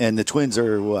 absolutely. And the twins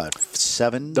are what,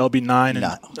 7? They'll be 9.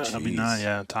 They'll be 9.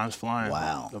 Yeah, time's flying.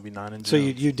 Wow. They'll be 9 in June. So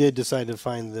you did decide to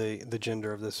find the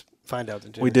gender of this. Find out the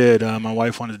gender. We did. My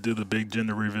wife wanted to do the big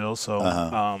gender reveal, so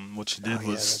what she did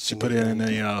was she put it in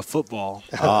a football,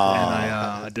 and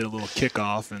I did a little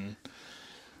kickoff, and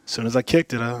as soon as I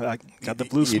kicked it, I got the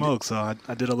blue smoke, so I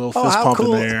did a little fist pump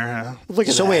in the air. Look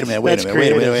at so that. Wait a minute. Wait a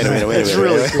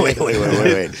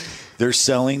minute. They're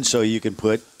selling so you can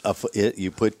put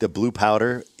the blue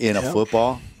powder in a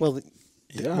football. Well,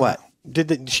 what?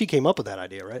 She came up with that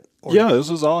idea, right? Or- Yeah, this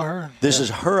was all her. This is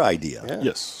her idea.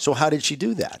 Yes. So how did she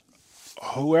do that?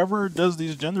 Whoever does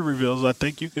these gender reveals, I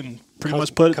think you can pretty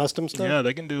much put custom stuff? Yeah,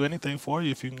 they can do anything for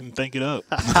you if you can think it up.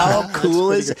 How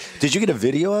cool is it? Did you get a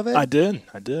video of it? I did.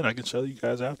 I can show you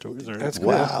guys afterwards. That's cool.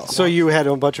 Wow. So you had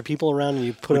a bunch of people around and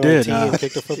you put We on a did. tee and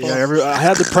kicked a football? Yeah, I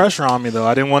had the pressure on me though.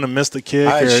 I didn't want to miss the kick,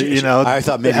 I- or she- I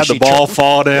thought maybe have she the ball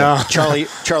fall down.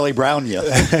 Charlie Brown, you.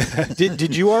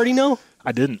 Did you already know?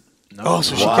 I didn't. No. Oh,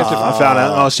 so she kept it. I found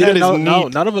out. Oh, she That didn't is know. No,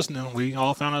 neat. none of us knew. We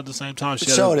all found out at the same time. She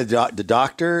had So a- did the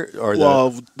doctor or the?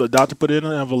 well, the doctor put it in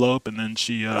an envelope, and then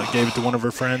she gave it to one of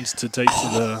her friends to take to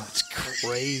the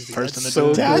Crazy. person That's to do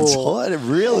so it. That's cool. what it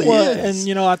really Well, is.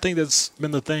 and I think that's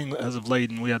been the thing as of late.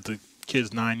 And we had the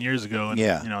kids 9 years ago, and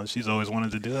Yeah. she's always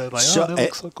wanted to do that. Like, So, that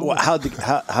looks so cool. well, how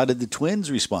did the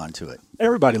twins respond to it?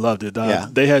 Everybody loved it. Yeah.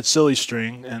 They had silly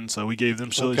string, and so we gave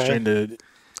them silly Okay. string to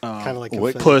Kind of like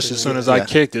What- push as soon as I Yeah.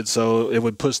 kicked it, so it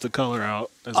would push the color out.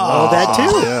 As Oh, well. that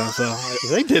too? Yeah, so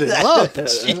They did it well.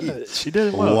 she did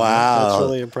it well. Wow. That's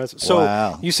really impressive. So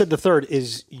Wow. you said the third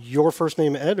is your first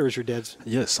name Ed or is your dad's?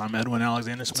 Yes, I'm Edwin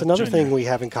Alexander Smith. It's another Jr. thing we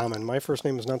have in common. My first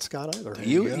name is not Scott either.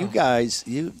 You guys,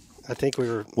 I think we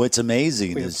were. what's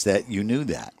amazing is that you knew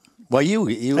that. Well, you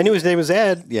I knew his name was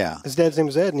Ed. Yeah. His dad's name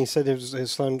was Ed, and he said his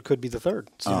son could be the third.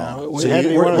 So, So it had to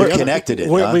be we're, one or we're the other. connected.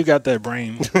 We got that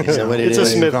brain. Is that what it It's a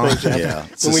is? Smith thing, Jeff. Yeah,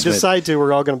 it's When a we Smith. decide to,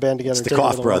 we're all going to band together. It's and the take it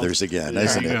Koch to the brothers world. again, There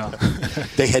isn't you it? go.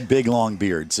 They had big long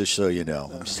beards, just so you know.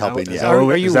 I'm just helping you Is out. that what Are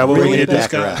we- you is that what really we Bringing did it this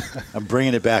back guy? around. I'm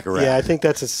bringing it back around. Yeah, I think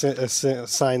that's a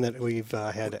sign that we've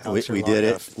had Alex we here did long it.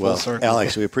 enough. Well, circle.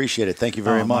 Alex, we appreciate it. Thank you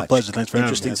very My much. pleasure. Thanks for having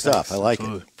me. Interesting Yeah, stuff. I like it.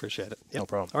 Absolutely. Appreciate it. No Yep.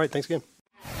 problem. All right, thanks again.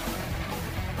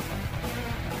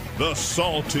 The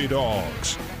Salty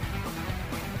Dogs.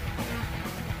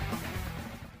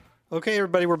 Okay,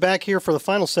 everybody, we're back here for the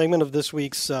final segment of this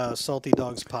week's Salty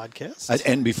Dogs podcast.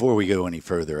 And before we go any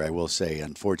further, I will say,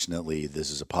 unfortunately, this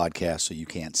is a podcast, so you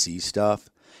can't see stuff.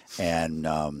 And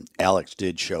Alex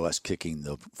did show us kicking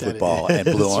the football and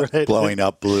That's right. blowing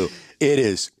up blue.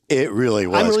 It really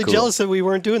was. I'm really cool. jealous that we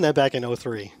weren't doing that back in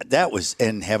 03. That was,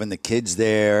 and having the kids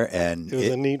there, and It was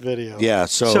a neat video. yeah.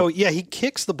 So yeah, he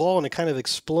kicks the ball and it kind of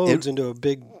explodes into a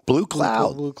big blue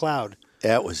cloud. Blue cloud.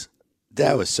 That was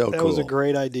so That cool. was a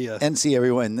great idea. And see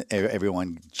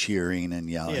everyone cheering and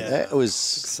yelling. Yeah. That was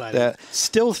Exciting.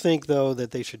 Still think though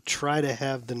that they should try to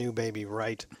have the new baby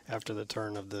right after the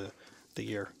turn of the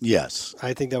year. Yes.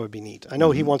 I think that would be neat. I know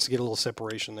he wants to get a little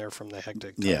separation there from the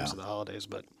hectic times Yeah. of the holidays,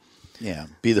 but Yeah.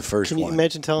 Be the first can you one.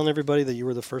 imagine telling everybody that you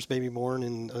were the first baby born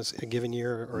in a given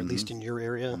year, or at least in your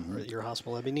area or at your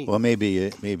hospital? That'd be neat. Well, maybe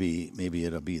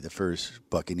it'll be the first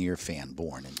Buccaneer fan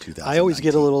born in 2019. I always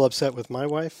get a little upset with my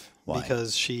wife Why?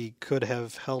 because she could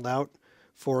have held out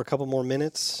for a couple more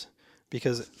minutes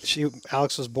because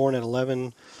Alex was born at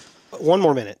 11. One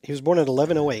more minute. He was born at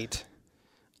 11:08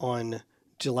 on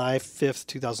July 5th,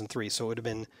 2003. So it would have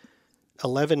been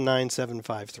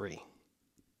 11:9753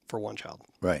 for one child,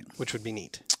 right. which would be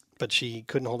neat. But she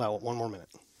couldn't hold out one more minute.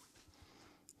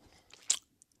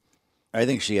 I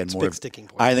think she had a more. big sticking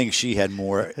point. I think she had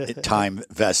more time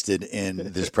vested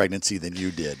in this pregnancy than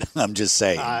you did. I'm just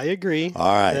saying. I agree.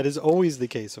 All right. That is always the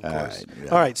case, of course. right, yeah.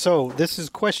 All right, so this is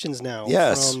questions now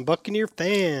Yes. from Buccaneer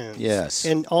fans. Yes.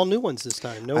 And all new ones this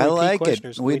time. No I repeat like it.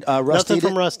 questioners. Rusty Nothing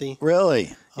from did- Rusty.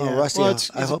 Really? Oh, Yeah. Rusty. Well, it's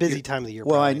I a hope busy you're- time of the year,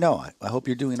 Well, I probably. know. I hope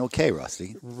you're doing okay,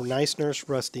 Rusty. Nice nurse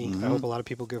Rusty. Mm-hmm. I hope a lot of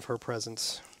people give her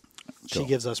presents. She Cool.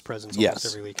 gives us presents Yes. almost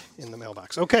every week in the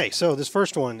mailbox. Okay, so this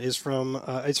first one is from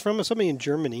somebody in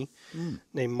Germany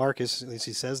named Marcus. At least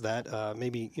he says that.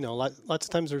 Maybe lots of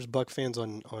times there's Buck fans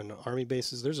on Army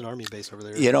bases. There's an Army base over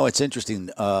there. You know, it's interesting.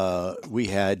 We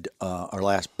had our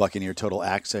last Buccaneer Total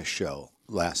Access show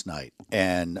last night,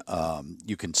 and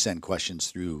you can send questions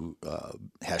through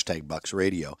hashtag Bucks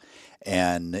Radio,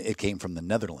 and it came from the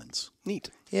Netherlands.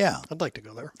 Neat. Yeah, I'd like to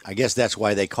go there. I guess that's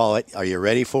why they call it. Are you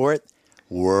ready for it?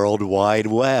 World Wide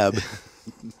Web.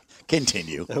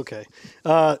 Continue. Okay.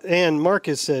 And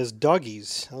Marcus says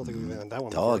doggies. I don't think we've had that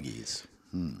one before. Doggies.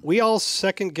 We all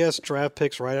second guess draft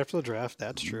picks right after the draft.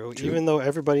 That's true. Even though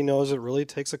everybody knows it really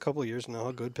takes a couple of years to know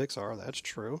how good picks are. That's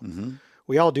true.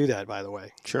 We all do that, by the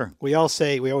way. Sure. We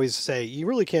always say, you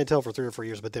really can't tell for 3 or 4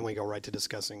 years, but then we go right to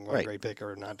discussing what a Right. great pick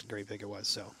or not a great pick it was.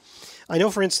 So I know,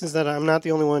 for instance, that I'm not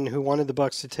the only one who wanted the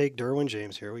Bucks to take Derwin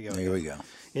James. Here we go. There we go.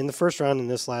 In the first round in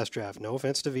this last draft. No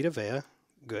offense to Vita Vea.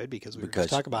 Good, because we were Because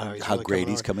just talking about how really great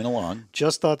he's coming along.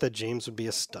 Just thought that James would be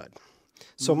a stud.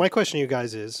 So my question to you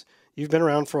guys is, you've been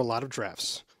around for a lot of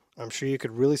drafts. I'm sure you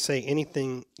could really say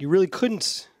anything. You really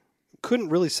couldn't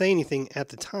really say anything at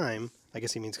the time I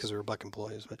guess he means because we were Buck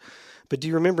employees. But do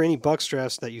you remember any Bucks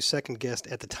drafts that you second guessed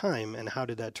at the time, and how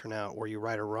did that turn out? Were you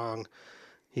right or wrong?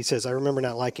 He says, I remember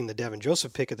not liking the Devin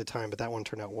Joseph pick at the time, but that one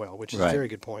turned out well, which is a very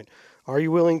good point. Are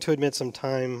you willing to admit some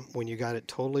time when you got it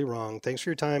totally wrong? Thanks for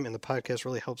your time, and the podcast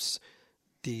really helps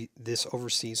this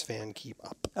overseas fan keep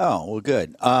up. Oh, well,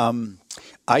 good.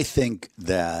 I think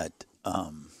that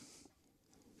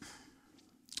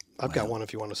I've got one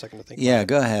if you want a second to think. Yeah,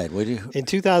 go ahead. Would you? In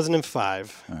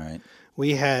 2005, All right.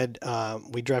 we had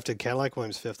we drafted Cadillac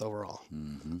Williams 5th overall,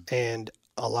 and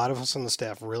a lot of us on the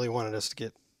staff really wanted us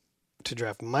to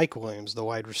draft Mike Williams, the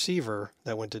wide receiver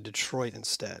that went to Detroit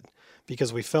instead,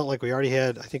 because we felt like we already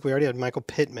had Michael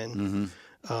Pittman,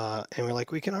 and we're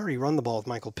like, we can already run the ball with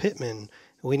Michael Pittman.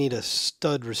 We need a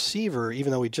stud receiver,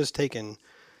 even though we'd just taken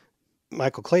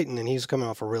Michael Clayton, and he's coming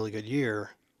off a really good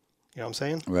year. You know what I'm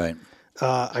saying? Right.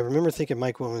 I remember thinking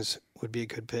Mike Williams would be a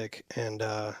good pick, and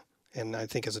I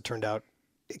think as it turned out,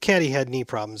 Caddy had knee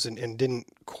problems and didn't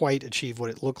quite achieve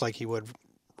what it looked like he would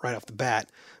right off the bat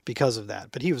because of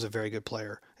that. But he was a very good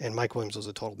player, and Mike Williams was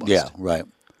a total bust. Yeah, right.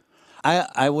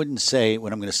 I wouldn't say,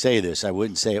 when I'm going to say this, I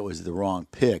wouldn't say it was the wrong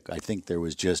pick. I think there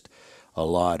was just a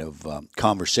lot of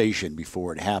conversation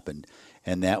before it happened,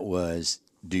 and that was,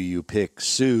 do you pick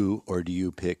Sue or do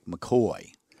you pick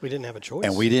McCoy? We didn't have a choice.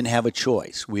 And we didn't have a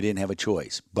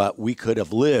choice. But we could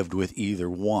have lived with either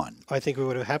one. I think we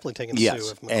would have happily taken Yes,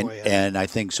 Sue if McCoy had. and I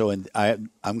think so. And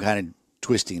I'm kind of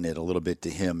twisting it a little bit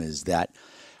to him is that,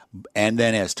 and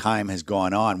then as time has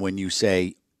gone on, when you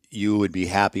say you would be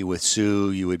happy with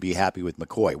Sue, you would be happy with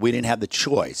McCoy. We didn't have the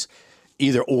choice,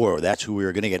 either or. That's who we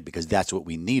were going to get because that's what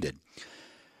we needed.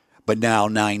 But now,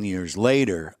 9 years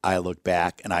later, I look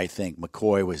back and I think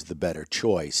McCoy was the better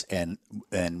choice. And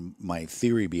my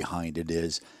theory behind it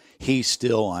is he's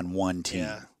still on one team.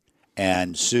 Yeah.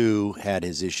 And Sue had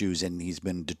his issues, and he's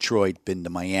been Detroit, been to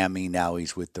Miami, now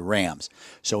he's with the Rams.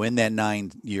 So in that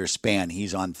 9-year span,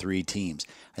 he's on 3 teams.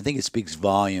 I think it speaks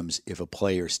volumes if a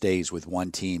player stays with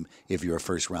one team if you're a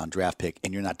first-round draft pick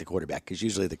and you're not the quarterback, because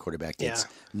usually the quarterback gets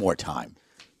more time.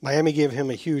 Miami gave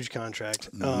him a huge contract,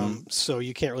 so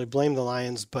you can't really blame the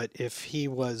Lions. But if he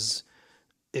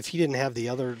didn't have the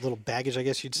other little baggage, I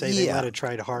guess you'd say, they might have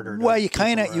tried harder. Well, you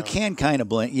can kind of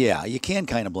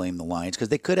blame the Lions because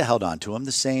they could have held on to him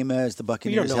the same as the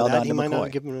Buccaneers held on to He might McCoy. not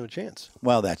have given him a chance.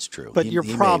 Well, that's true. But you're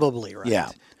probably right.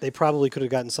 Yeah. They probably could have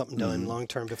gotten something done long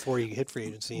term before he hit free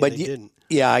agency, and they didn't.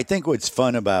 Yeah, I think what's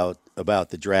fun about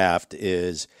the draft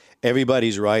is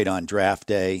everybody's right on draft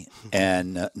day,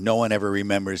 and no one ever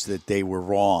remembers that they were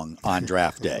wrong on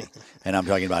draft day. And I'm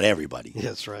talking about everybody.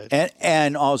 That's right.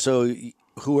 And also,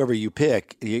 whoever you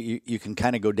pick, you can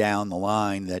kind of go down the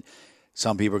line that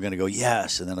some people are going to go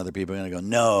yes, and then other people are going to go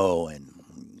no, and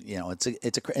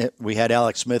we had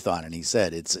Alex Smith on, and he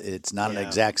said it's not an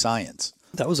exact science.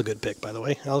 That was a good pick, by the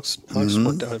way. Alex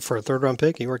worked out for a third-round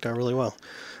pick. He worked out really well.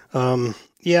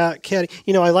 Caddy,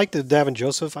 I like the Davin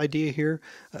Joseph idea here,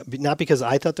 not because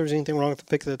I thought there was anything wrong with the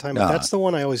pick at the time, but that's the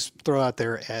one I always throw out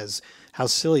there as how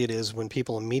silly it is when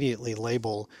people immediately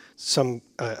label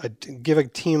give a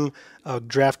team a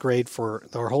draft grade for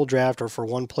their whole draft or for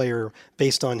one player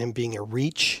based on him being a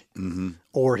reach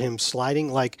or him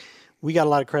sliding. Like, we got a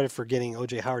lot of credit for getting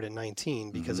O.J. Howard at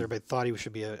 19 because everybody thought he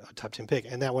should be a top 10 pick,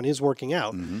 and that one is working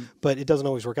out, but it doesn't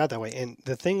always work out that way. And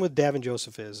the thing with Davin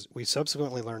Joseph is we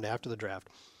subsequently learned after the draft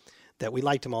that we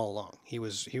liked him all along. He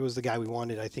was the guy we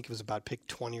wanted. I think it was about pick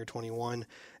 20 or 21,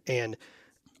 and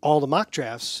all the mock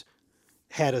drafts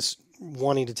had us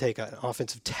wanting to take an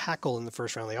offensive tackle in the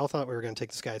first round. They all thought we were going to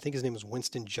take this guy. I think his name was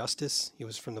Winston Justice. He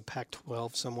was from the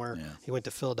Pac-12 somewhere. Yeah. He went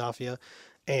to Philadelphia.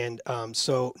 And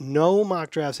so no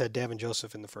mock drafts had Davin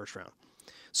Joseph in the first round.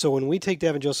 So when we take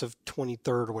Davin Joseph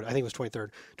 23rd, or what I think it was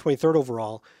 23rd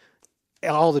overall,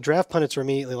 all the draft pundits are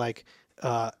immediately like,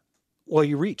 well,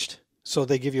 you reached. So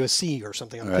they give you a C or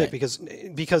something on the pick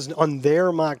because on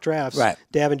their mock drafts,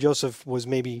 Davin Joseph was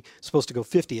maybe supposed to go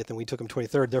 50th, and we took him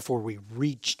 23rd. Therefore, we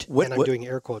reached. And I'm doing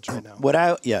air quotes right now. What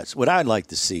I'd like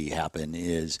to see happen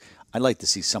is I'd like to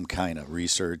see some kind of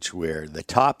research where the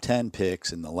top 10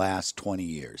 picks in the last 20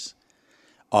 years,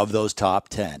 of those top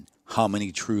 10, how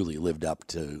many truly lived up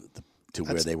to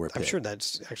where they were picked. I'm sure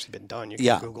that's actually been done. You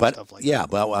can Google stuff like that. Yeah,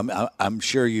 but I'm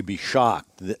sure you'd be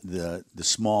shocked the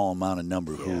small amount of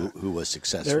number who was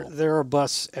successful. There are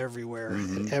busts everywhere,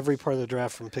 in every part of the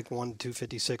draft from pick 1 to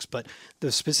 256. But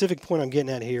the specific point I'm getting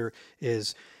at here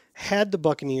is, had the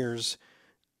Buccaneers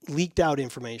leaked out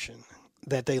information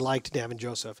that they liked Davin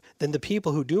Joseph, then the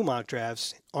people who do mock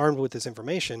drafts, armed with this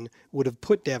information, would have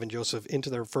put Davin Joseph into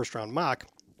their first-round mock.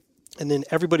 And then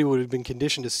everybody would have been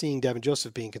conditioned to seeing Davin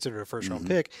Joseph being considered a first-round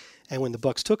pick. And when the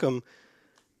Bucs took him,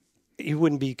 he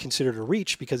wouldn't be considered a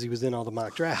reach because he was in all the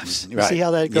mock drafts. You Right. see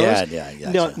how that goes?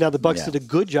 Yeah. Now the Bucs Yeah. did a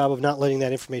good job of not letting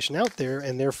that information out there,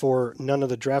 and therefore none of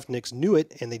the draft nicks knew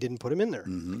it, and they didn't put him in there.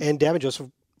 And David Joseph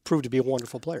proved to be a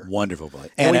wonderful player. Wonderful play.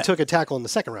 And we took a tackle in the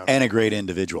second round. And a great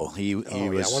individual. He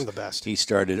was one of the best. He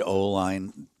started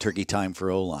O-line, turkey time for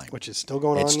O-line. Which is still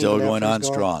going on. It's still even going after on he's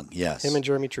gone. strong, yes. Him and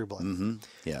Jeremy Trueblood.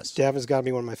 Yes. Davin's got to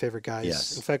be one of my favorite guys.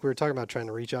 Yes. In fact, we were talking about trying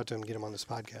to reach out to him and get him on this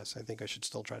podcast. I think I should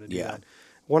still try to do Yeah. that.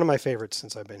 One of my favorites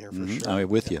since I've been here for sure. I'm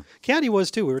with you. Caddy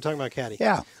was too. We were talking about Caddy.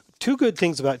 Yeah. Two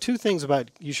things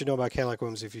about you should know about Cadillac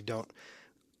Williams if you don't.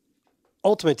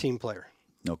 Ultimate team player.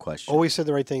 No question. Always said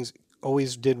the right things.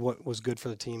 Always did what was good for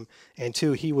the team. And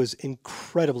two, he was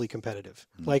incredibly competitive.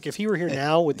 Like if he were here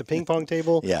now with the ping pong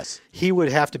table, Yes. he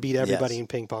would have to beat everybody Yes. in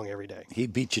ping pong every day. He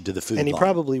beat you to the food And he line.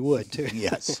 probably would too.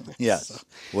 Yes. Yes.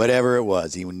 Whatever it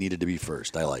was, he needed to be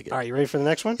first. I like it. All right, you ready for the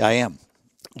next one? I am.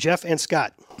 Jeff and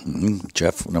Scott.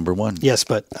 Jeff, number one. Yes,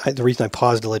 but the reason I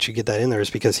paused to let you get that in there is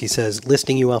because he says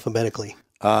listing you alphabetically.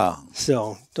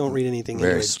 So don't read anything into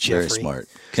Very, it, Jeffrey. very smart.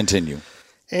 Continue.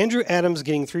 Andrew Adams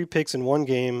getting 3 picks in one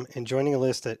game and joining a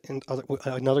list that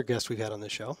another guest we've had on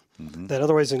this show that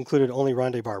otherwise included only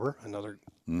Rondé Barber, another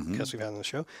guest we've had on the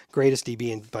show. Greatest DB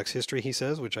in Bucs history, he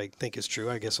says, which I think is true.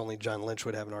 I guess only John Lynch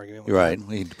would have an argument with You're right.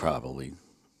 He'd probably.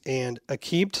 And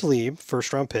Aqib Talib,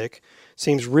 first-round pick,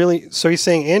 seems really – so he's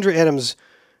saying Andrew Adams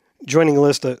joining a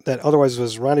list that otherwise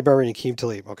was Rondé Barber and Aqib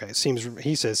Talib. Okay, he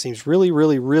seems really,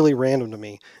 really, really random to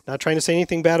me. Not trying to say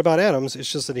anything bad about Adams.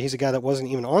 It's just that he's a guy that wasn't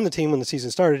even on the team when the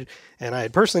season started, and I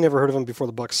had personally never heard of him before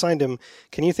the Bucs signed him.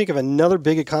 Can you think of another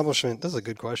big accomplishment – this is a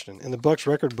good question – in the Bucs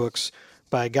record books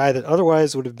by a guy that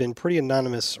otherwise would have been pretty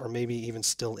anonymous or maybe even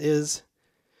still is?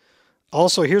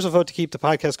 Also, here's a vote to keep the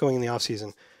podcast going in the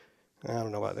offseason. I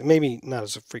don't know about that. Maybe not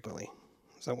as frequently.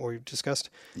 Is that what we've discussed?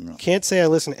 No. Can't say I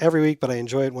listen every week, but I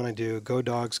enjoy it when I do. Go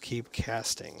Dogs, keep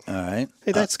casting. All right.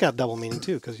 Hey, that's got double meaning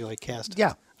too, because you like cast.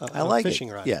 Yeah. I like fishing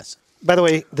it. rod. Yes. By the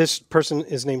way, this person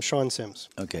is named Sean Sims.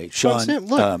 Okay. Sean Sims.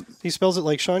 Look, he spells it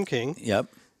like Sean King, Yep.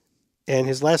 and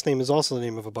his last name is also the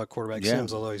name of a Buck quarterback, Yeah.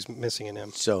 Sims, although he's missing an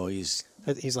M. So he's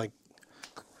He's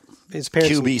his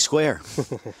parents. QB square.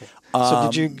 So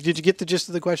did you get the gist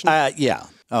of the question? Yeah.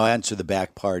 I'll answer the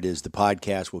back part is the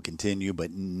podcast will continue,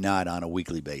 but not on a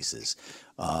weekly basis.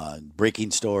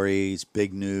 Breaking stories,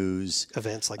 big news.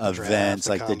 Events like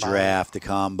the draft, the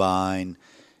combine.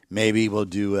 Maybe we'll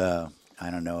do I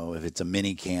don't know if it's a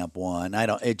mini camp one.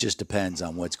 It just depends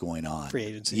on what's going on. Free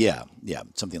agency. Yeah,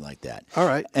 something like that. All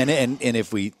right. And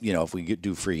if we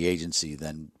do free agency,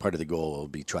 then part of the goal will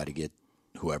be try to get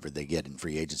whoever they get in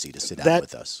free agency to sit down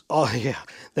with us. Oh, yeah.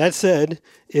 That said,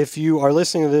 if you are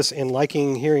listening to this and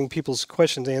liking hearing people's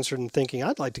questions answered and thinking,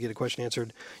 I'd like to get a question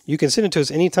answered, you can send it to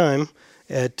us anytime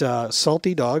at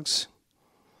saltydogs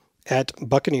at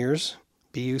Buccaneers,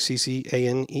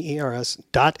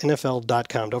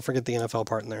 BUCCANEERS.NFL.com. Don't forget the NFL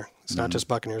part in there. It's not just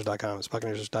Buccaneers.com. It's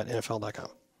Buccaneers.NFL.com.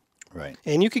 Right.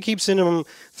 And you could keep sending them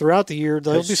throughout the year.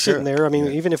 They'll be sitting there. I mean,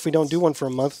 Yeah. even if we don't do one for a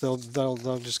month, they'll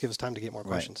just give us time to get more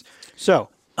questions. So,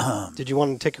 did you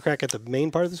want to take a crack at the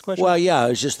main part of this question? Well, yeah, I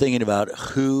was just thinking about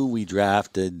who we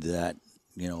drafted that,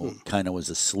 kind of was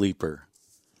a sleeper.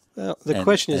 Well, the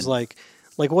question is like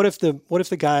what if the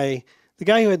guy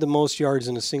who had the most yards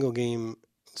in a single game,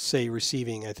 say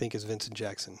receiving, I think is Vincent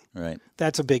Jackson. Right.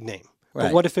 That's a big name. Right.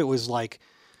 But what if it was like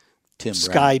Tim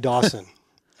Sky Brown. Dawson?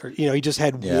 Or, he just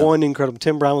had Yeah. one incredible.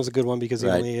 Tim Brown was a good one because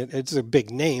Right. it's a big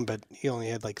name, but he only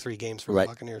had like 3 games for Right.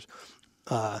 the Buccaneers.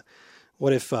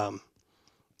 What if, I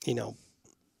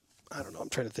don't know. I'm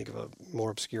trying to think of a more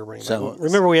obscure running back.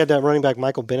 Remember we had that running back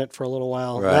Michael Bennett for a little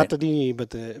while, Right. not the DE,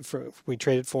 but we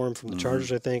traded for him from the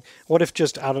Chargers, I think. What if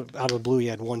just out of the blue he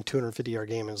had one 250-yard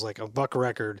game and it was like a Buck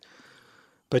record,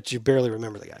 but you barely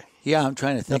remember the guy? Yeah, I'm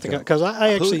trying to think. Because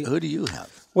I actually who do you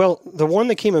have? Well, the one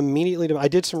that came immediately to I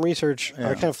did some research.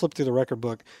 I kind of flipped through the record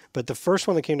book, but the first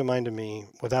one that came to mind to me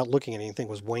without looking at anything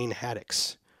was Wayne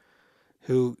Haddix,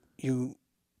 who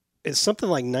it's something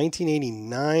like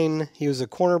 1989. He was a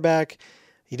cornerback.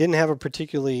 He didn't have a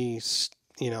particularly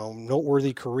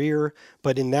noteworthy career,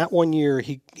 but in that one year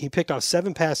he picked off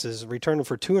 7 passes, returned them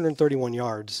for 231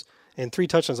 yards and 3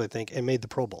 touchdowns, I think, and made the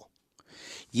Pro Bowl.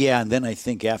 Yeah, and then I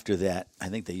think after that, I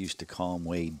think they used to call him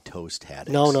Wade Toast Haddix.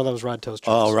 No, that was Rod Toast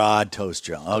Jones. Oh, Rod Toast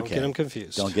Jones. Okay. Don't get him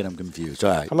confused. Don't get him confused.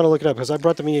 All right. I'm going to look it up because I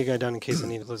brought the media guy down in case I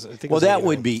need it. Well, that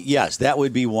would be that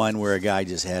would be one where a guy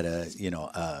just had a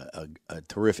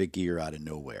terrific year out of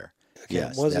nowhere. Okay,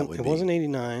 yes, it wasn't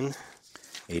 89.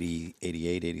 80,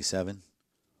 88, 87?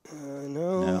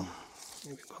 No.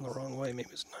 Maybe I'm going the wrong way. Maybe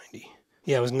it was 90.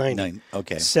 Yeah, it was 90.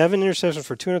 Okay. 7 interceptions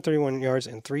for 231 yards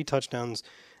and 3 touchdowns.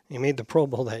 He made the Pro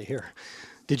Bowl that year.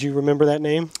 Did you remember that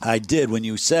name? I did when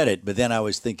you said it, but then I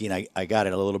was thinking I got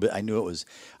it a little bit. I knew it was.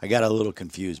 I got a little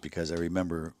confused because I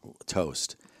remember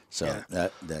Toast. So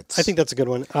that's. I think that's a good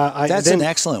one. That's an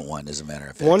excellent one, as a matter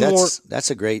of fact.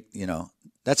 That's a great.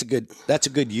 That's a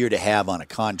good year to have on a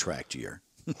contract year.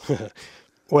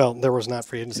 Well, there was not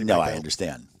free agency. No, back I then.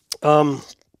 understand.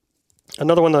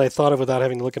 Another one that I thought of without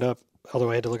having to look it up, although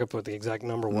I had to look up what the exact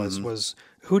number was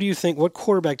who do you think, what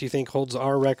quarterback do you think holds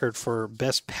our record for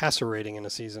best passer rating in a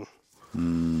season?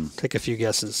 Take a few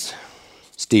guesses.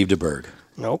 Steve DeBerg.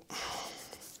 Nope.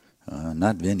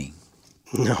 Not Vinny.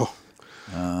 No.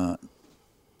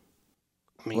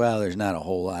 Well, there's not a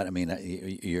whole lot. I mean,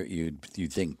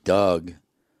 you'd think Doug.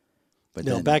 But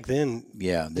no, back then.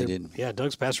 Yeah, they didn't. Yeah,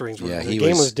 Doug's passer ratings were. Yeah, the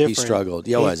game was different. He struggled.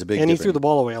 Yeah, it was a big. And he threw the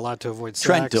ball away a lot to avoid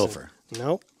sacks. Trent Dilfer.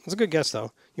 Nope. That's a good guess,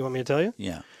 though. You want me to tell you?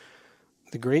 Yeah.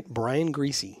 The great Brian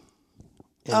Greasy.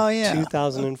 In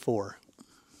 2004.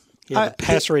 He had a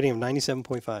passer rating of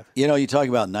 97.5. You talk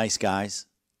about nice guys.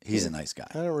 He's a nice guy.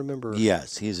 I don't remember.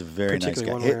 Yes, he's a very nice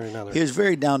guy. One way or another. He was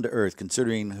very down to earth,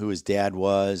 considering who his dad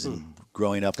was and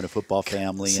growing up in a football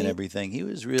family and everything. He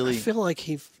was really. I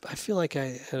feel like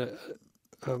I had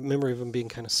a memory of him being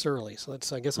kind of surly. So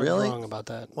I guess I'm really? wrong about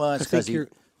that. Well, that's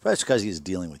because he's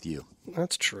dealing with you.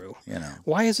 That's true.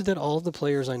 Why is it that all of the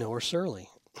players I know are surly?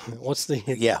 What's the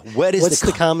what's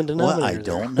the common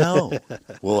denominator? Well, I don't know.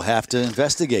 We'll have to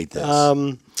investigate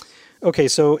this. Okay,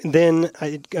 so then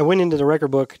I went into the record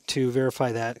book to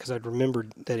verify that because I'd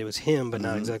remembered that it was him, but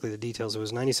not exactly the details. It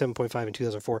was 97.5 in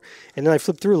 2004. And then I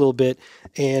flipped through a little bit,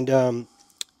 and,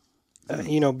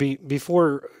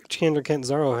 before Chandler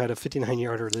Catanzaro had a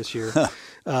 59-yarder this year,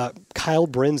 Kyle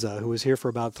Brenza, who was here for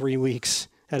about 3 weeks,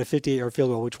 had a 58-yard field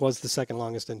goal, which was the second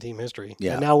longest in team history.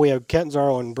 Yeah. And now we have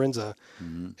Catanzaro and Brenza.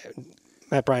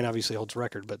 Matt Bryan obviously holds the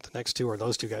record, but the next two are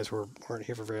those two guys who weren't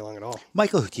here for very long at all.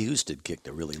 Michael Houston kicked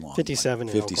a really long 57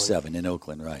 one. in 57 in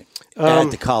Oakland, right.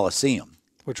 At the Coliseum.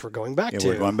 Which we're going back to.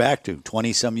 We're going back to.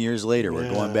 20-some years later,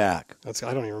 we're going back. I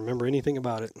don't even remember anything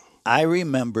about it. I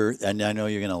remember, and I know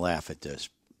you're going to laugh at this,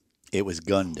 it was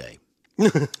gun day.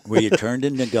 Where you turned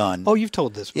in a gun. Oh, you've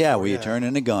told this before. Yeah, where you turn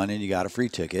in a gun and you got a free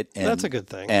ticket. And, that's a good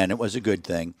thing. And it was a good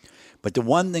thing. But the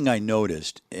one thing I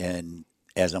noticed, and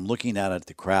as I'm looking out at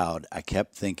the crowd, I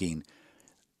kept thinking,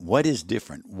 what is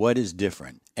different? What is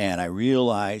different? And I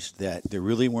realized that there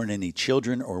really weren't any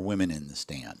children or women in the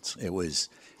stands. It was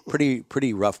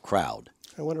pretty rough crowd.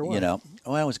 I wonder why.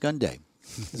 Well, it was gun day.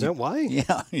 Is that why?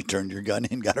 Yeah, you turned your gun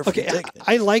in, got a free ticket.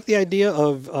 I like the idea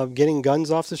of getting guns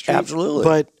off the street. Absolutely.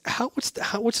 But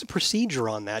what's the procedure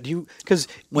on that? Do you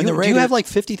have like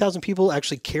 50,000 people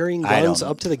actually carrying guns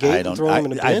up to the gate and throwing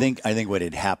them in a bin? I think what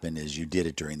had happened is you did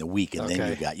it during the week, and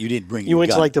then you didn't bring your gun. You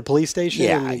went to like the police station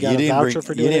and you got a voucher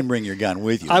for doing it? You didn't bring your gun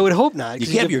with you. I would hope not. You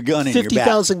kept your gun in your back.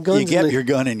 50,000 guns. You kept your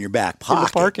gun in your back pocket. In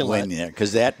the parking lot.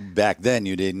 Because back then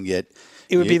you didn't get.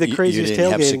 It would be the craziest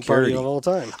tailgating party of all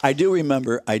time. I do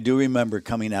remember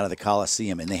coming out of the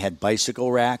Coliseum, and they had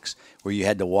bicycle racks where you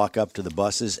had to walk up to the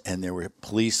buses, and there were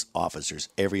police officers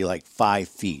every 5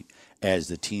 feet as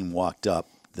the team walked up,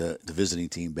 the visiting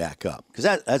team back up, because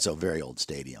that's a very old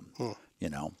stadium,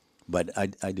 But I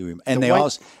do remember, and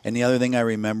and the other thing I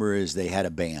remember is they had a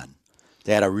band.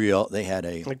 They had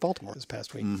a like Baltimore this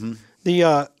past week.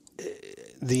 Mm-hmm.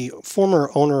 The former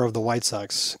owner of the White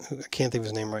Sox, I can't think of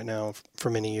his name right now,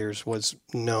 for many years was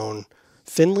known.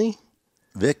 Finley?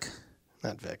 Vic?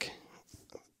 Not Vic.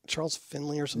 Charles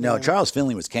Finley or something? No, Charles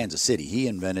Finley was Kansas City. He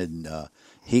invented,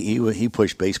 he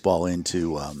pushed baseball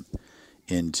into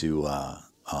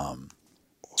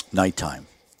nighttime.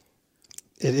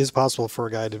 It is possible for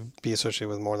a guy to be associated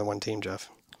with more than one team, Jeff.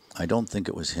 I don't think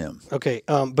it was him. Okay,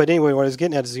 but anyway, what I was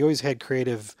getting at is he always had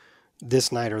creative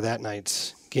this night or that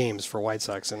night's games for White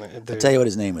Sox. And I'll tell you what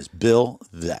his name was, Bill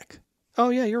Veeck. Oh,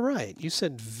 yeah, you're right. You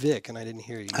said Vic, and I didn't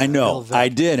hear you. I know, I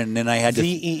did, and then I had to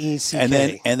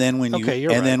Veeck. And then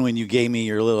when you gave me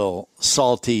your little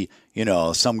salty,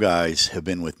 some guys have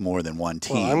been with more than one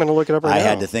team. Well, I'm going to look it up right now. I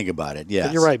had to think about it.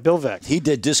 Yeah, you're right, Bill Veeck. He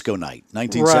did Disco Night,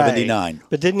 1979. Right.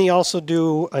 But didn't he also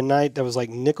do a night that was like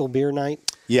Nickel Beer Night?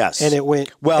 Yes, and it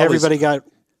went. Well, everybody got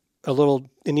a little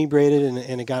inebriated,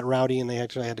 and it got rowdy, and they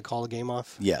actually had to call the game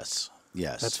off. Yes.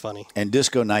 Yes. That's funny. And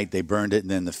Disco Night, they burned it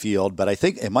in the field, but I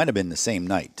think it might have been the same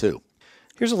night, too.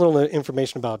 Here's a little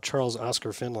information about Charles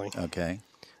Oscar Finley. Okay.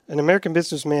 An American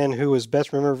businessman who was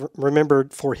best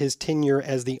remembered for his tenure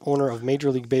as the owner of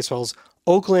Major League Baseball's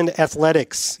Oakland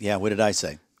Athletics. Yeah, what did I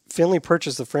say? Finley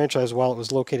purchased the franchise while it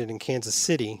was located in Kansas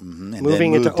City,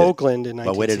 moving it to Oakland in 1968.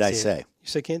 But what did I say? You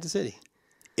said Kansas City.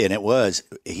 And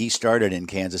he started in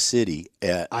Kansas City.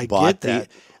 I get that.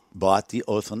 Bought the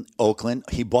Oakland.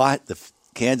 He bought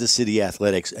Kansas City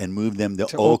Athletics and moved them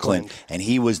to Oakland. And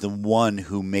he was the one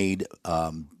who made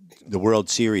the World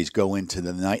Series go into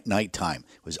the nighttime.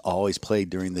 It was always played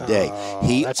during the day.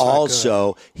 He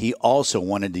also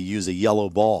wanted to use a yellow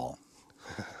ball.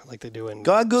 Like they do in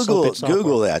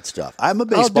Google that stuff. I'm a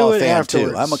baseball fan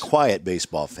afterwards. too. I'm a quiet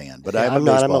baseball fan, but I'm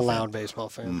not. I'm a loud baseball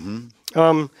fan.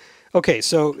 Okay,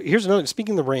 so here's another.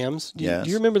 Speaking of the Rams, do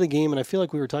you remember the game? And I feel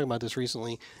like we were talking about this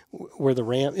recently, where the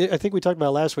I think we talked about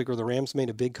it last week, where the Rams made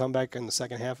a big comeback in the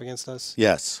second half against us.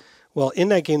 Yes. Well, in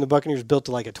that game, the Buccaneers built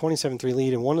to like a 27-3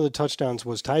 lead, and one of the touchdowns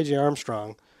was Ty J.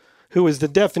 Armstrong, who is the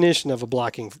definition of a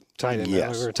blocking tight end.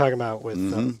 Yes. We were talking about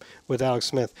with Alex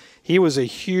Smith. He was a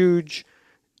huge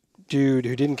dude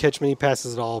who didn't catch many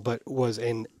passes at all, but was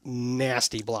a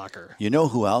nasty blocker. You know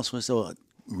who else was a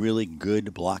really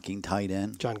good blocking tight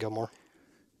end? John Gilmore.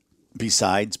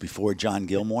 Before John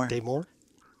Gilmore? Dave Moore?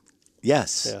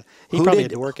 Yes. Yeah. He probably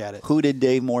had to work at it. Who did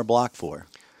Dave Moore block for?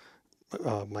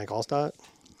 Mike Allstott.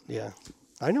 Yeah.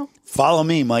 I know. Follow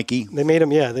me, Mikey. They made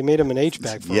him an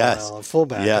H-back for a while, a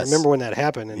fullback. Yes. I remember when that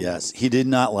happened. And yes. He did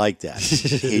not like that.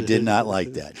 He did not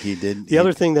like that. He didn't. The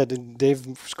other thing that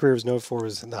Dave's career was known for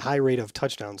was the high rate of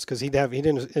touchdowns, because he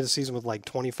didn't end a season with like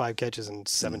 25 catches and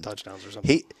 7 touchdowns or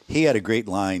something. He had a great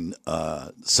line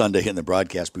Sunday in the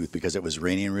broadcast booth because it was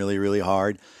raining really, really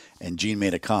hard. And Gene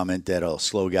made a comment that'll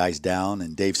slow guys down.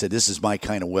 And Dave said, "This is my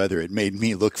kind of weather. It made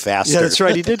me look faster." Yeah, that's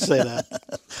right. He did say that.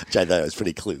 Which I thought was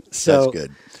pretty cute. So, that's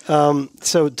good.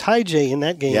 So Ty J in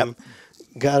that game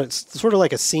got it sort of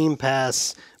like a seam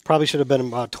pass. Probably should have been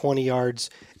about 20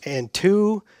 yards. And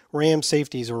 2 Ram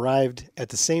safeties arrived at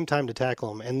the same time to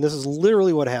tackle him. And this is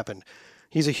literally what happened.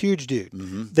 He's a huge dude.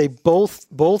 Mm-hmm. They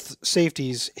both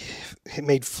safeties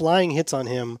made flying hits on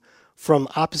him from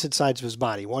opposite sides of his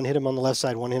body. One hit him on the left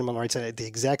side, one hit him on the right side at the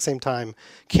exact same time,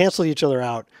 canceled each other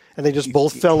out, and they just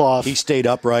both fell off. He stayed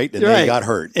upright, and they got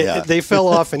hurt. They fell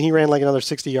off, and he ran like another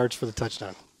 60 yards for the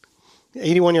touchdown.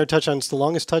 81-yard touchdown. It's the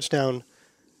longest touchdown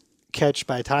catch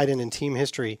by a tight end in team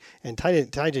history, and Ty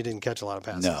J didn't catch a lot of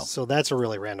passes. No. So that's a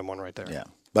really random one right there. Yeah,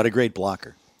 but a great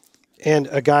blocker. And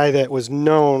a guy that was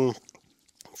known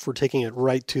for taking it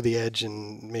right to the edge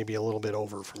and maybe a little bit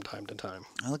over from time to time.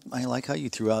 I like how you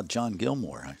threw out John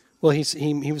Gilmore. Well, he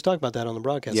was talking about that on the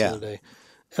broadcast the other day.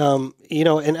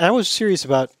 And I was serious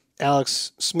about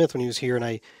Alex Smith when he was here, and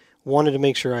I wanted to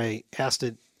make sure I asked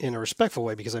it in a respectful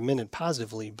way because I meant it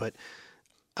positively. But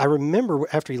I remember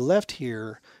after he left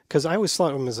here, because I always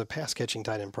thought of him as a pass-catching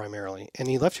tight end primarily, and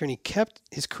he left here and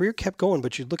his career kept going,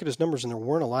 but you'd look at his numbers and there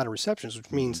weren't a lot of receptions,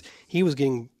 which means he was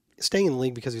staying in the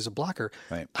league because he's a blocker.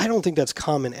 Right. I don't think that's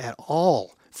common at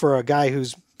all for a guy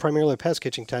who's primarily a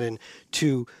pass-catching tight end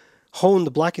to hone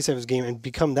the blocking side of his game and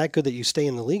become that good that you stay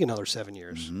in the league another 7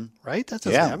 years. Mm-hmm. Right? That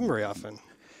doesn't happen very often.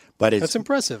 But that's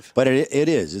impressive. But it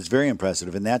is. It's very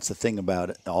impressive, and that's the thing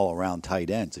about all-around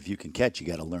tight ends. If you can catch, you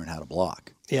got to learn how to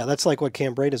block. Yeah, that's like what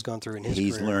Cam Brate has gone through in his career.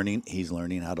 He's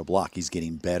learning how to block. He's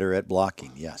getting better at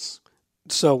blocking, yes.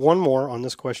 So one more on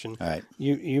this question. All right.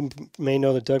 You may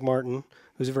know that Doug Martin,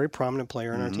 who's a very prominent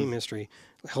player in our team history,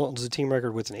 holds a team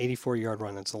record with an 84-yard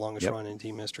run. That's the longest run in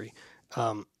team history.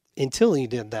 Until he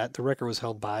did that, the record was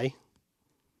held by?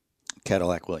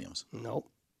 Cadillac Williams. Nope.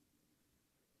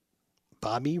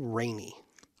 Bobby Rainey.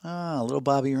 Ah, little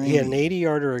Bobby Rainey. He had an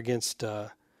 80-yarder against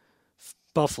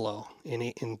Buffalo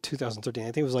in 2013. I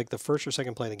think it was like the first or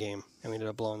second play of the game, and we ended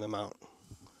up blowing them out.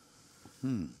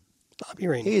 Bobby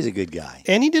Rainey. He's a good guy.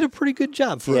 And he did a pretty good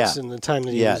job for us in the time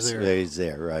that he was there. Yes, he's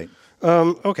there, right.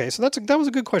 Okay, so that was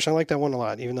a good question. I like that one a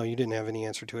lot, even though you didn't have any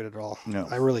answer to it at all. No.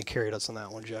 I really carried us on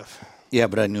that one, Jeff. Yeah,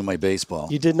 but I knew my baseball.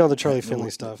 You did know the Charlie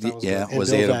Finley stuff. That was good.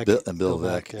 Was Bill Bill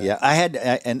Vick. Yeah, I had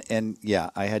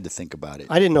I had to think about it.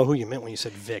 I didn't know who you meant when you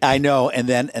said Vic. I know, and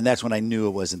that's when I knew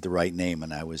it wasn't the right name,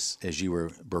 and I was, as you were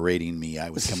berating me, I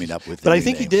was coming up with. But I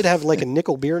think he did have like a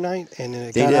nickel beer night, and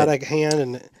it got out of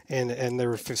hand, and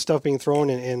there was stuff being thrown,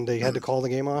 and they had to call the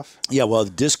game off. Yeah, well,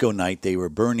 the disco night they were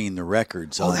burning the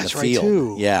records on the field. Right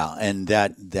too. Yeah, and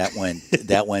that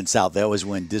went south. That was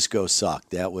when disco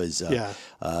sucked. That was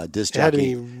disc jockey.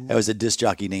 That was a disc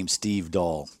jockey named Steve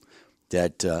Dahl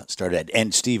that started.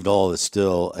 And Steve Dahl is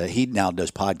still he now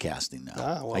does podcasting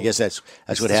now. Well, I guess that's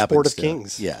what happens. Sport of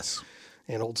Kings. Yes,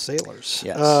 and old sailors.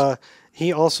 Yes.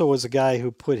 He also was a guy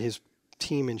who put his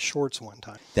team in shorts one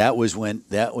time. That was when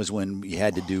you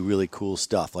had to do really cool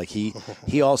stuff. Like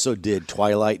he also did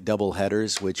twilight double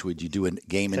headers, which would you do a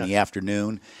game in the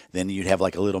afternoon, then you'd have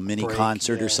like a little mini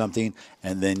concert or something,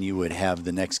 and then you would have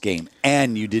the next game.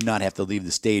 And you did not have to leave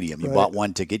the stadium. You bought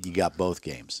one ticket, you got both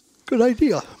games. Good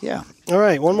idea. Yeah. All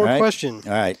right, one more All right. question.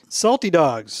 All right. Salty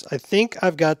Dogs. I think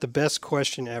I've got the best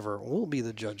question ever. We'll be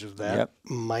the judge of that, Yep.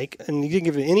 Mike. And you didn't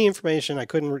give me any information. I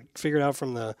couldn't figure it out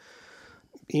from the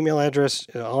email address.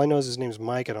 All I know is his name's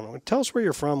Mike. I don't know. Tell us where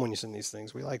you're from when you send these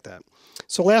things. We like that.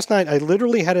 So last night, I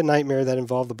literally had a nightmare that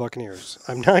involved the Buccaneers.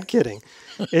 I'm not kidding.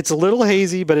 It's a little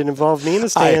hazy, but it involved me in the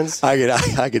stands.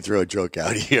 I could throw a joke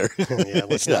out here. Yeah,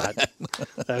 let's not.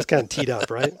 That was kind of teed up,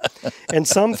 right? And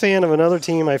some fan of another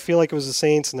team, I feel like it was the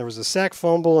Saints, and there was a sack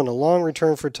fumble and a long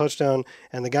return for a touchdown,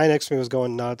 and the guy next to me was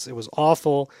going nuts. It was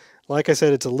awful. Like I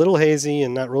said, it's a little hazy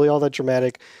and not really all that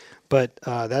dramatic, but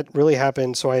that really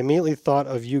happened, so I immediately thought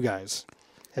of you guys.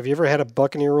 Have you ever had a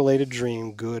Buccaneer-related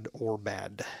dream, good or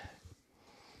bad?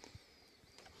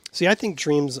 See, I think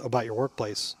dreams about your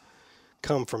workplace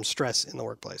come from stress in the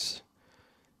workplace.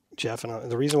 Jeff,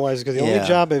 and the reason why is because the only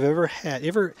job I've ever had,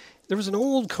 there was an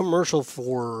old commercial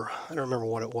for, I don't remember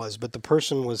what it was, but the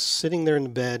person was sitting there in the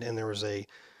bed and there was a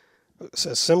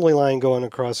assembly line going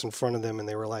across in front of them and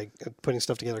they were like putting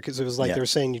stuff together because it was like they were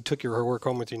saying you took your work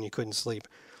home with you and you couldn't sleep.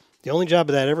 The only job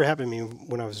that ever happened to me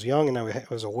when I was young and I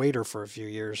was a waiter for a few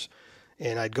years,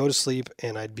 and I'd go to sleep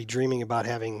and I'd be dreaming about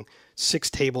having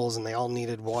 6 tables and they all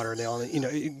needed water. They all,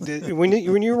 when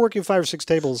you're working 5 or 6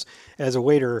 tables as a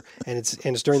waiter and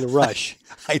it's during the rush.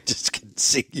 I just can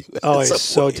see you. Oh, it's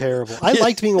so terrible. I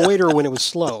liked being a waiter when it was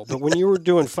slow, but when you were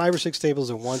doing 5 or 6 tables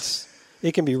at once,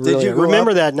 it can be really.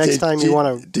 Remember that next time you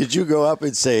want to. Did you go up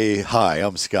and say, "Hi,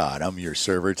 I'm Scott. I'm your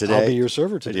server today. I'll be your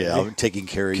server today. Yeah, I'm taking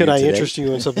care of you. Could I today. interest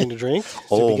you in something to drink?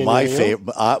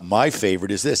 My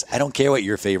favorite is this. I don't care what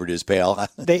your favorite is, pal.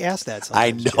 They ask that I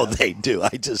sometimes. know they do. I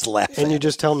just laugh. And you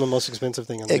just tell them the most expensive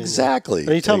thing on the exactly.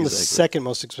 menu. Or you tell them the second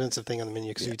most expensive thing on the menu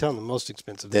because if you tell them the most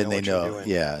expensive, then they what know. you're doing.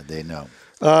 Yeah, they know.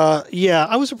 Yeah,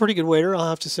 I was a pretty good waiter, I'll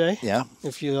have to say. Yeah.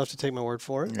 If you have to take my word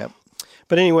for it. Yep.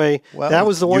 But anyway, that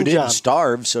was the one job. You didn't job.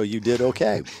 starve, so you did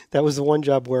okay. That was the one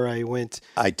job where I went.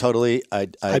 I'd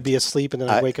be asleep and then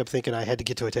I'd wake up thinking I had to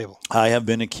get to a table. I have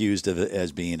been accused of it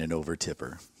as being an over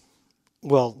tipper.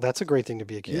 Well, that's a great thing to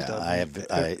be accused of.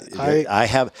 I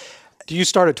have. Do you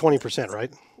start at 20%,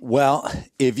 right? Well,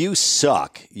 if you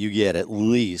suck, you get at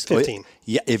least 15.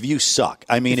 Yeah, if you suck.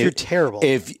 I mean, if you're terrible.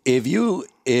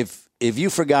 If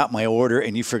you forgot my order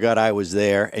and you forgot I was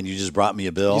there and you just brought me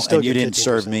a bill and you didn't 15%.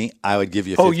 serve me, I would give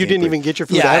you 15%. Oh, you didn't even get your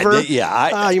food ever?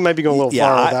 You might be going a little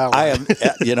far with that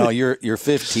one. I am. You're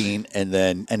 15,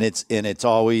 and it's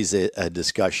always a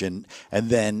discussion.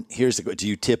 And then here's do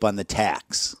you tip on the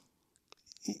tax?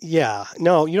 Yeah,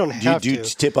 no, you don't have do you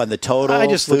to. tip on the total? I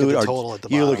just food, look at the or total at the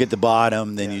you bottom. look at the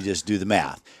bottom, then you just do the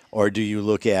math, or do you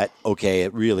look at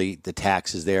really the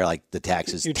tax is there, like the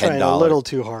tax is You're $10. trying a little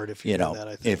too hard if you do that.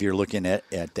 I think. If you're looking at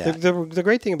that. The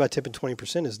great thing about tipping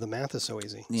 20% is the math is so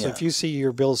easy. Yeah. So if you see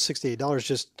your bill is $68,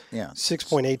 just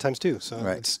 6.8 times 2, so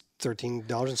it's $13.60,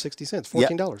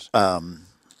 $14.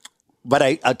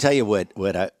 But I'll tell you what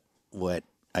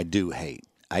I do hate.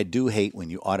 I do hate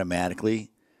when you automatically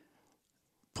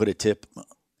put a tip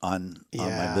on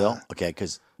my bill. Okay,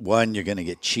 because one, you're going to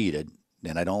get cheated,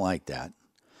 and I don't like that.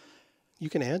 You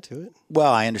can add to it.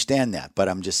 Well, I understand that, but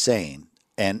I'm just saying.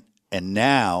 And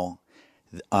now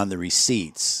on the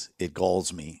receipts, it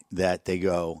galls me that they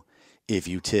go, if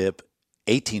you tip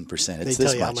 18%, it's They this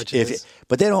tell you much. how much it is.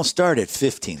 But they don't start at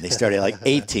 15. They start at like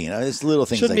 18. It's little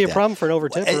things Shouldn't like be that. a problem for an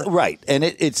over-tipper. Right. And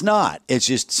it's not. It's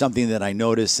just something that I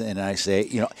notice, and I say,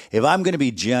 if I'm going to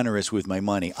be generous with my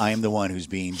money, I am the one who's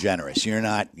being generous. You're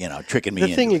not, tricking me The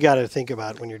into thing it. you got to think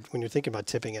about when you're thinking about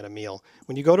tipping at a meal,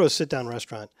 when you go to a sit-down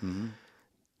restaurant,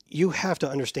 you have to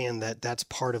understand that that's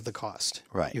part of the cost.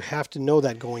 Right. You have to know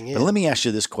that going in. But let me ask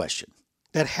you this question.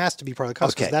 That has to be part of the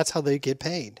cost because that's how they get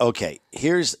paid. Okay.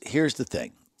 Here's the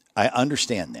thing. I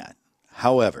understand that.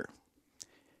 However,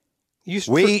 For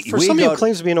somebody who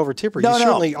claims to be an over-tipper, you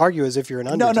certainly argue as if you're an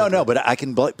under-tipper. No. But I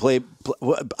can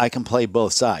play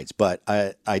both sides. But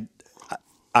I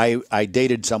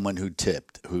dated someone who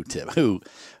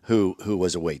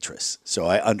was a waitress, so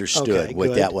I understood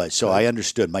what that was. So I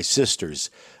understood. My sisters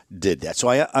did that, so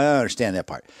I understand that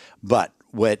part. But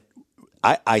what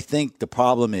I think the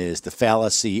problem is the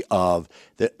fallacy of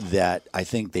that I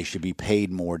think they should be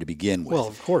paid more to begin with. Well,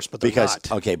 of course, but they're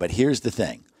not. Okay, but here's the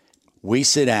thing. We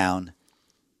sit down,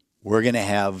 we're going to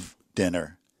have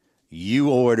dinner.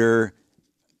 You order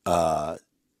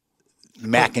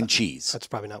mac and cheese. That's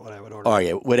probably not what I would order. Oh,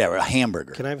 yeah, whatever, a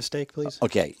hamburger. Can I have a steak, please?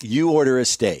 Okay, you order a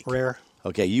steak. Rare.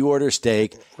 Okay, you order a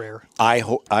steak. Rare. I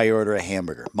order a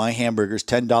hamburger. My hamburger's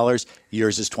 $10.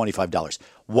 Yours is $25.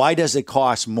 Why does it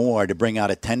cost more to bring out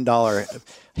a $10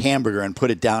 hamburger and put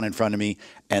it down in front of me,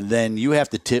 and then you have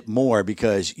to tip more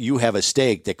because you have a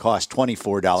steak that costs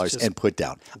 $24 and put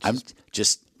down? I'm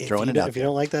just throwing it out. If you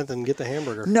don't like that, then get the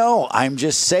hamburger. No, I'm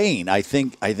just saying. I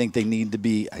think they need to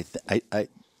be.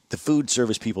 The food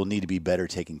service people need to be better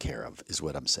taken care of, is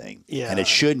what I'm saying. Yeah. And it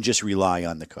shouldn't just rely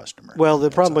on the customer. Well, the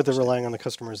problem with the relying on the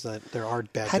customer is that there are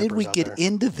bad. How did we tippers out get there.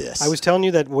 into this? I was telling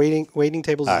you that waiting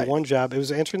tables is All right. the one job. It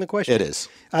was answering the question. It is.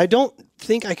 I don't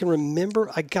think I can remember.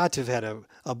 I got to have had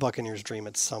a Buccaneers dream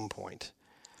at some point.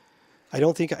 I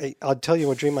don't think I'll tell you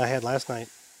what dream I had last night.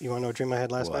 You want to know what dream I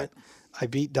had last night? I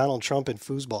beat Donald Trump in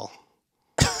foosball.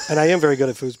 And I am very good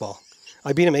at foosball.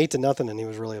 I beat him 8-0, and he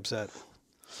was really upset.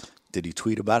 Did he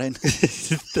tweet about it?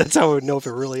 That's how I would know if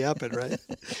it really happened, right?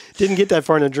 Didn't get that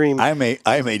far in a dream. I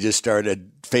may just start a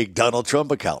fake Donald Trump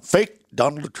account. Fake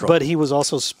Donald Trump. But he was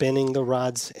also spinning the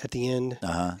rods at the end,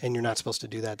 and you're not supposed to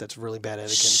do that. That's really bad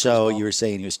etiquette. in So foosball. you were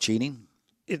saying he was cheating?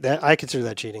 I consider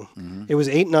that cheating. Mm-hmm. It was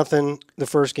 8-0 the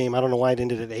first game. I don't know why it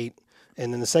ended at 8,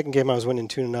 and then the second game I was winning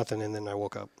 2-0, and then I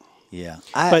woke up. Yeah.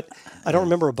 But I don't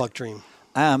remember a Buck dream.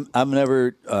 I'm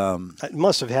never. It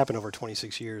must have happened over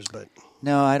 26 years, but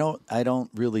No, I don't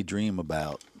really dream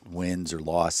about wins or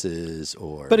losses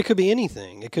or. it could be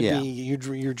anything. It could Yeah. be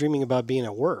you're dreaming about being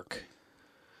at work.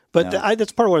 But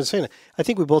that's part of what I'm saying. I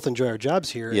think we both enjoy our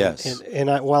jobs here. Yes. And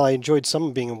while I enjoyed some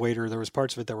of being a waiter, there was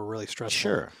parts of it that were really stressful.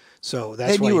 Sure. So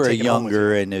that's and why you were take it home with you.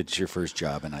 younger, and it's your first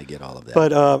job, and I get all of that.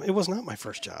 But it was not my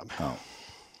first job. Oh.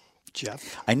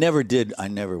 Jeff. I never did. I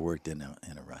never worked in a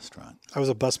restaurant. I was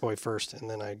a busboy first, and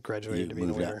then I graduated to being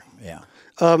a moved waiter. out.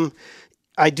 Yeah.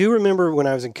 I do remember when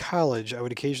I was in college, I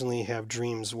would occasionally have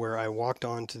dreams where I walked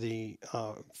onto the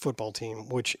football team,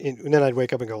 and then I'd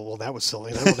wake up and go, well, that was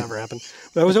silly. That will never happen.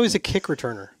 But I was always a kick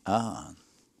returner.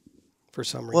 For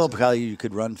some reason. Well, because you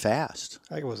could run fast.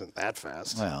 I wasn't that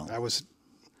fast. Well.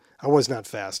 I was not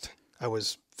fast. I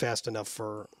was fast enough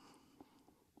for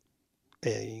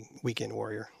a weekend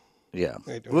warrior. Yeah.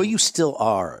 Well, you still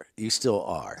are. You still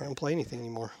are. I don't play anything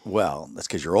anymore. Well, that's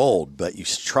because you're old, but you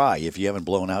try. If you haven't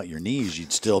blown out your knees,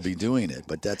 you'd still be doing it.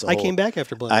 But that's all. I came back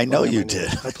after blowing. I know blowing you my knee.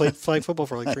 did. I played flag football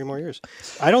for like 3 more years.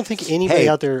 I don't think anybody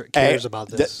out there cares about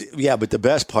this. Yeah, but the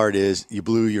best part is you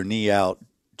blew your knee out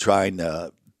trying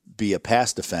to be a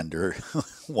pass defender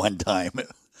one time.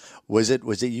 Was it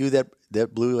you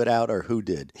that blew it out, or who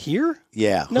did? Here?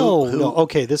 Yeah. No, Who? no.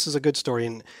 Okay, this is a good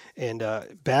story.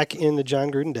 And back in the John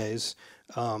Gruden days,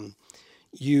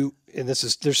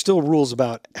 there's still rules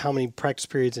about how many practice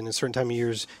periods in a certain time of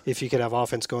years if you could have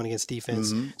offense going against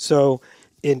defense. Mm-hmm. So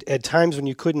at times when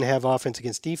you couldn't have offense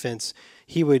against defense,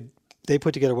 they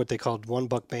put together what they called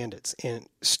 $1 bandits, and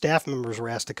staff members were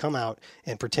asked to come out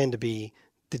and pretend to be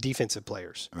the defensive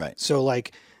players. Right. So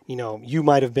you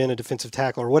might have been a defensive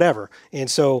tackle or whatever. And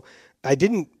so I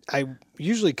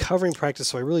usually covering practice,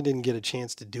 so I really didn't get a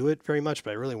chance to do it very much,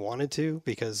 but I really wanted to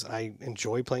because I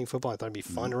enjoy playing football. I thought it'd be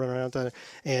fun to run around there.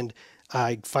 And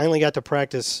I finally got to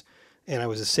practice, and I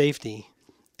was a safety.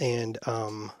 And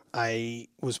I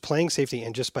was playing safety,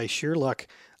 and just by sheer luck,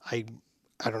 I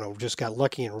don't know, just got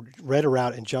lucky and read a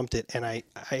route and jumped it. And I'm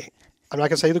not going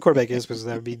to say who the quarterback is because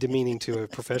that would be demeaning to a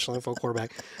professional NFL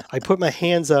quarterback. I put my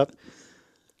hands up,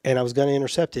 and I was going to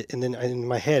intercept it. And then in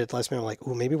my head, at the last minute, I'm like,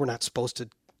 oh, maybe we're not supposed to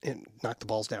knock the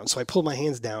balls down. So I pulled my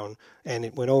hands down, and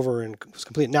it went over and was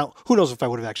complete. Now, who knows if I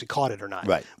would have actually caught it or not.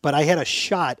 Right. But I had a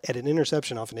shot at an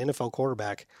interception off an NFL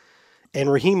quarterback,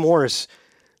 and Raheem Morris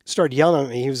started yelling at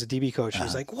me. He was a DB coach. He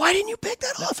was like, why didn't you pick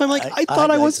that off? I'm like, I thought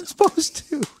I wasn't supposed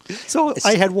to. So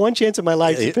I had one chance in my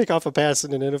life to pick off a pass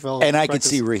in an NFL And I could practice.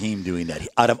 see Raheem doing that.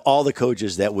 Out of all the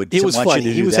coaches that would It was want funny. you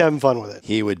to He do was that, having fun with it.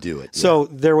 he would do it. So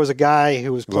there was a guy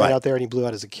who was playing Right. out there, and he blew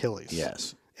out his Achilles.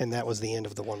 Yes. And that was the end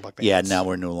of the $1 bandits. Yeah, now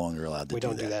we're no longer allowed to we do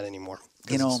don't do that anymore.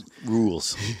 You know,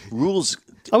 rules. Rules.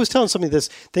 I was telling somebody this.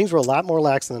 Things were a lot more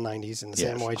lax in the 90s in the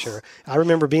Sam Yes. White era. I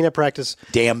remember being at practice.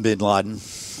 Damn Bin Laden.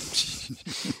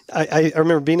 I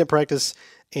remember being at practice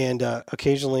and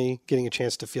occasionally getting a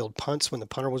chance to field punts when the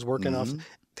punter was working off.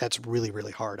 That's really,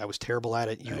 really hard. I was terrible at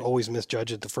it. You always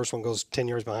misjudge it. The first one goes 10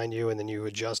 yards behind you, and then you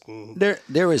adjust. And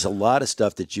There is a lot of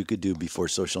stuff that you could do before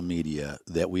social media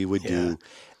that we would do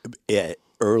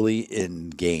early in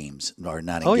games, or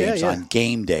not in games, on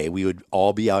game day. We would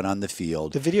all be out on the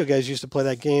field. the video guys used to play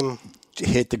that game.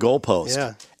 Hit the goalpost.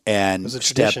 Yeah. and was a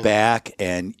step tradition. back,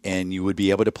 and you would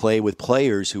be able to play with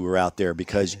players who were out there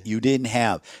because you didn't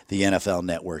have the NFL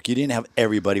Network. You didn't have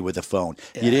everybody with a phone.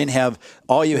 You didn't have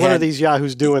all you What had. are these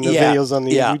yahoos doing the videos on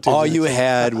the YouTube? All you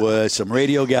had was some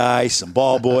radio guys, some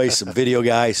ball boys, some video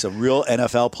guys, some real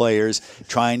NFL players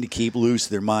trying to keep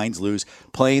their minds loose,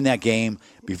 playing that game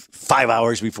 5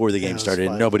 hours before the game it was started.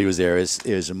 fun. Nobody was there. It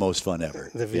was the most fun ever.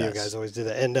 The video Yes. guys always do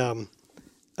that. And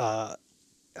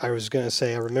I was going to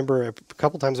say, I remember a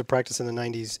couple times at practice in the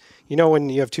 90s, you know, when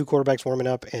you have two quarterbacks warming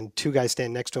up and two guys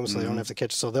stand next to them so they don't have to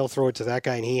catch. So they'll throw it to that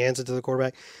guy and he hands it to the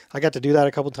quarterback. I got to do that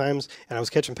a couple times, and I was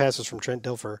catching passes from Trent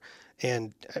Dilfer.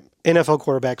 And NFL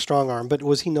quarterback, strong arm, but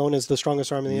was he known as the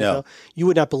strongest arm in the No. NFL? You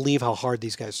would not believe how hard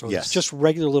these guys throw. Yes. It's just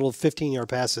regular little 15-yard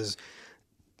passes.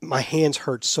 My hands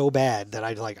hurt so bad that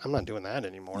I'm not doing that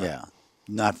anymore. Yeah,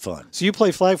 not fun. So you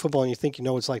play flag football and you think you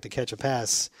know what it's like to catch a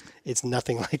pass. It's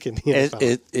nothing like in the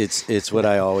NFL. It's what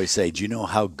I always say. Do you know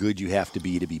how good you have to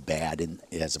be bad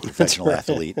as a professional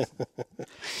athlete?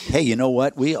 Hey, you know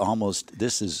what? We almost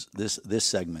this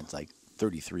segment's like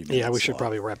 33 minutes. Yeah, we should long.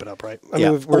 probably wrap it up, right? I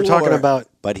Yeah. mean, we're talking about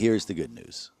But here's the good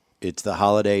news. It's the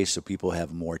holidays, so people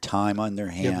have more time on their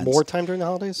hands. you have more time during the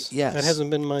holidays. Yes. That hasn't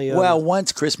been my. Well,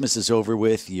 once Christmas is over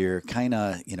with, you're kind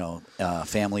of,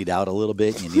 familyed out a little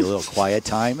bit. You need a little quiet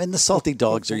time, and the Salty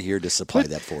Dogs are here to supply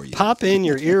that for you. pop in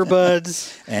your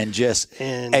earbuds. And just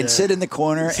And, sit in the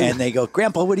corner, and they go,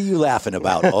 "Grandpa, what are you laughing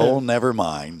about?" Oh, never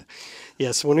mind.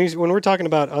 Yes, when we're talking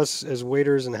about us as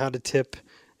waiters and how to tip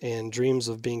and dreams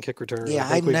of being kick returners, Yeah, I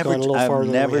think we've gone a little I've farther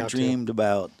than we never have to. dreamed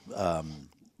about.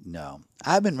 No,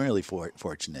 I've been really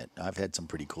fortunate. I've had some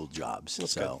pretty cool jobs,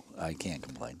 so I can't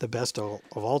complain. The best of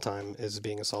all time is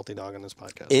being a salty dog on this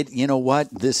podcast. You know what?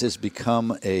 This has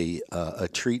become a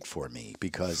treat for me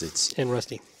because it's and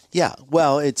Rusty. yeah.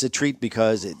 Well, it's a treat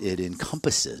because it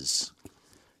encompasses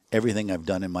everything I've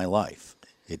done in my life.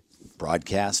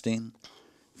 Broadcasting,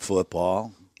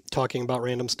 football. Talking about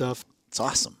random stuff. It's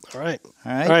awesome. All right.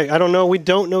 All right. All right. I don't know. We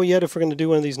don't know yet if we're going to do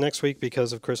one of these next week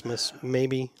because of Christmas.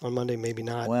 Maybe on Monday, maybe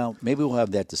not. Well, maybe we'll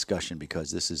have that discussion because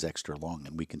this is extra long,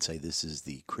 and we can say this is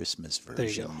the Christmas There you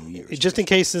version. go. New Year's Just in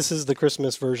case this is the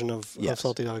Christmas version of Yes.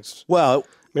 Salty Dogs. well,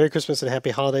 Merry Christmas and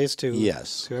Happy Holidays to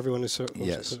Yes. to everyone who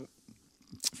Yes.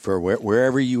 for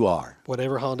wherever you are,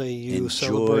 whatever holiday you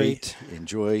celebrate.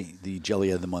 enjoy the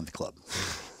Jelly of the Month Club.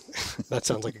 That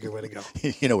sounds like a good way to go.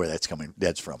 You know where that's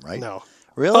from, right? No.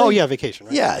 Really? Oh yeah, vacation.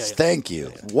 Right? Yes, Yeah, yeah. thank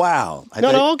you. Wow.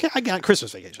 No, okay. I got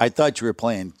Christmas vacation. I thought you were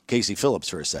playing Casey Phillips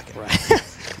for a second. Right.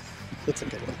 That's a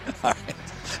good one.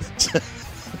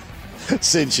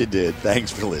 Since you did,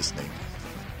 thanks for listening.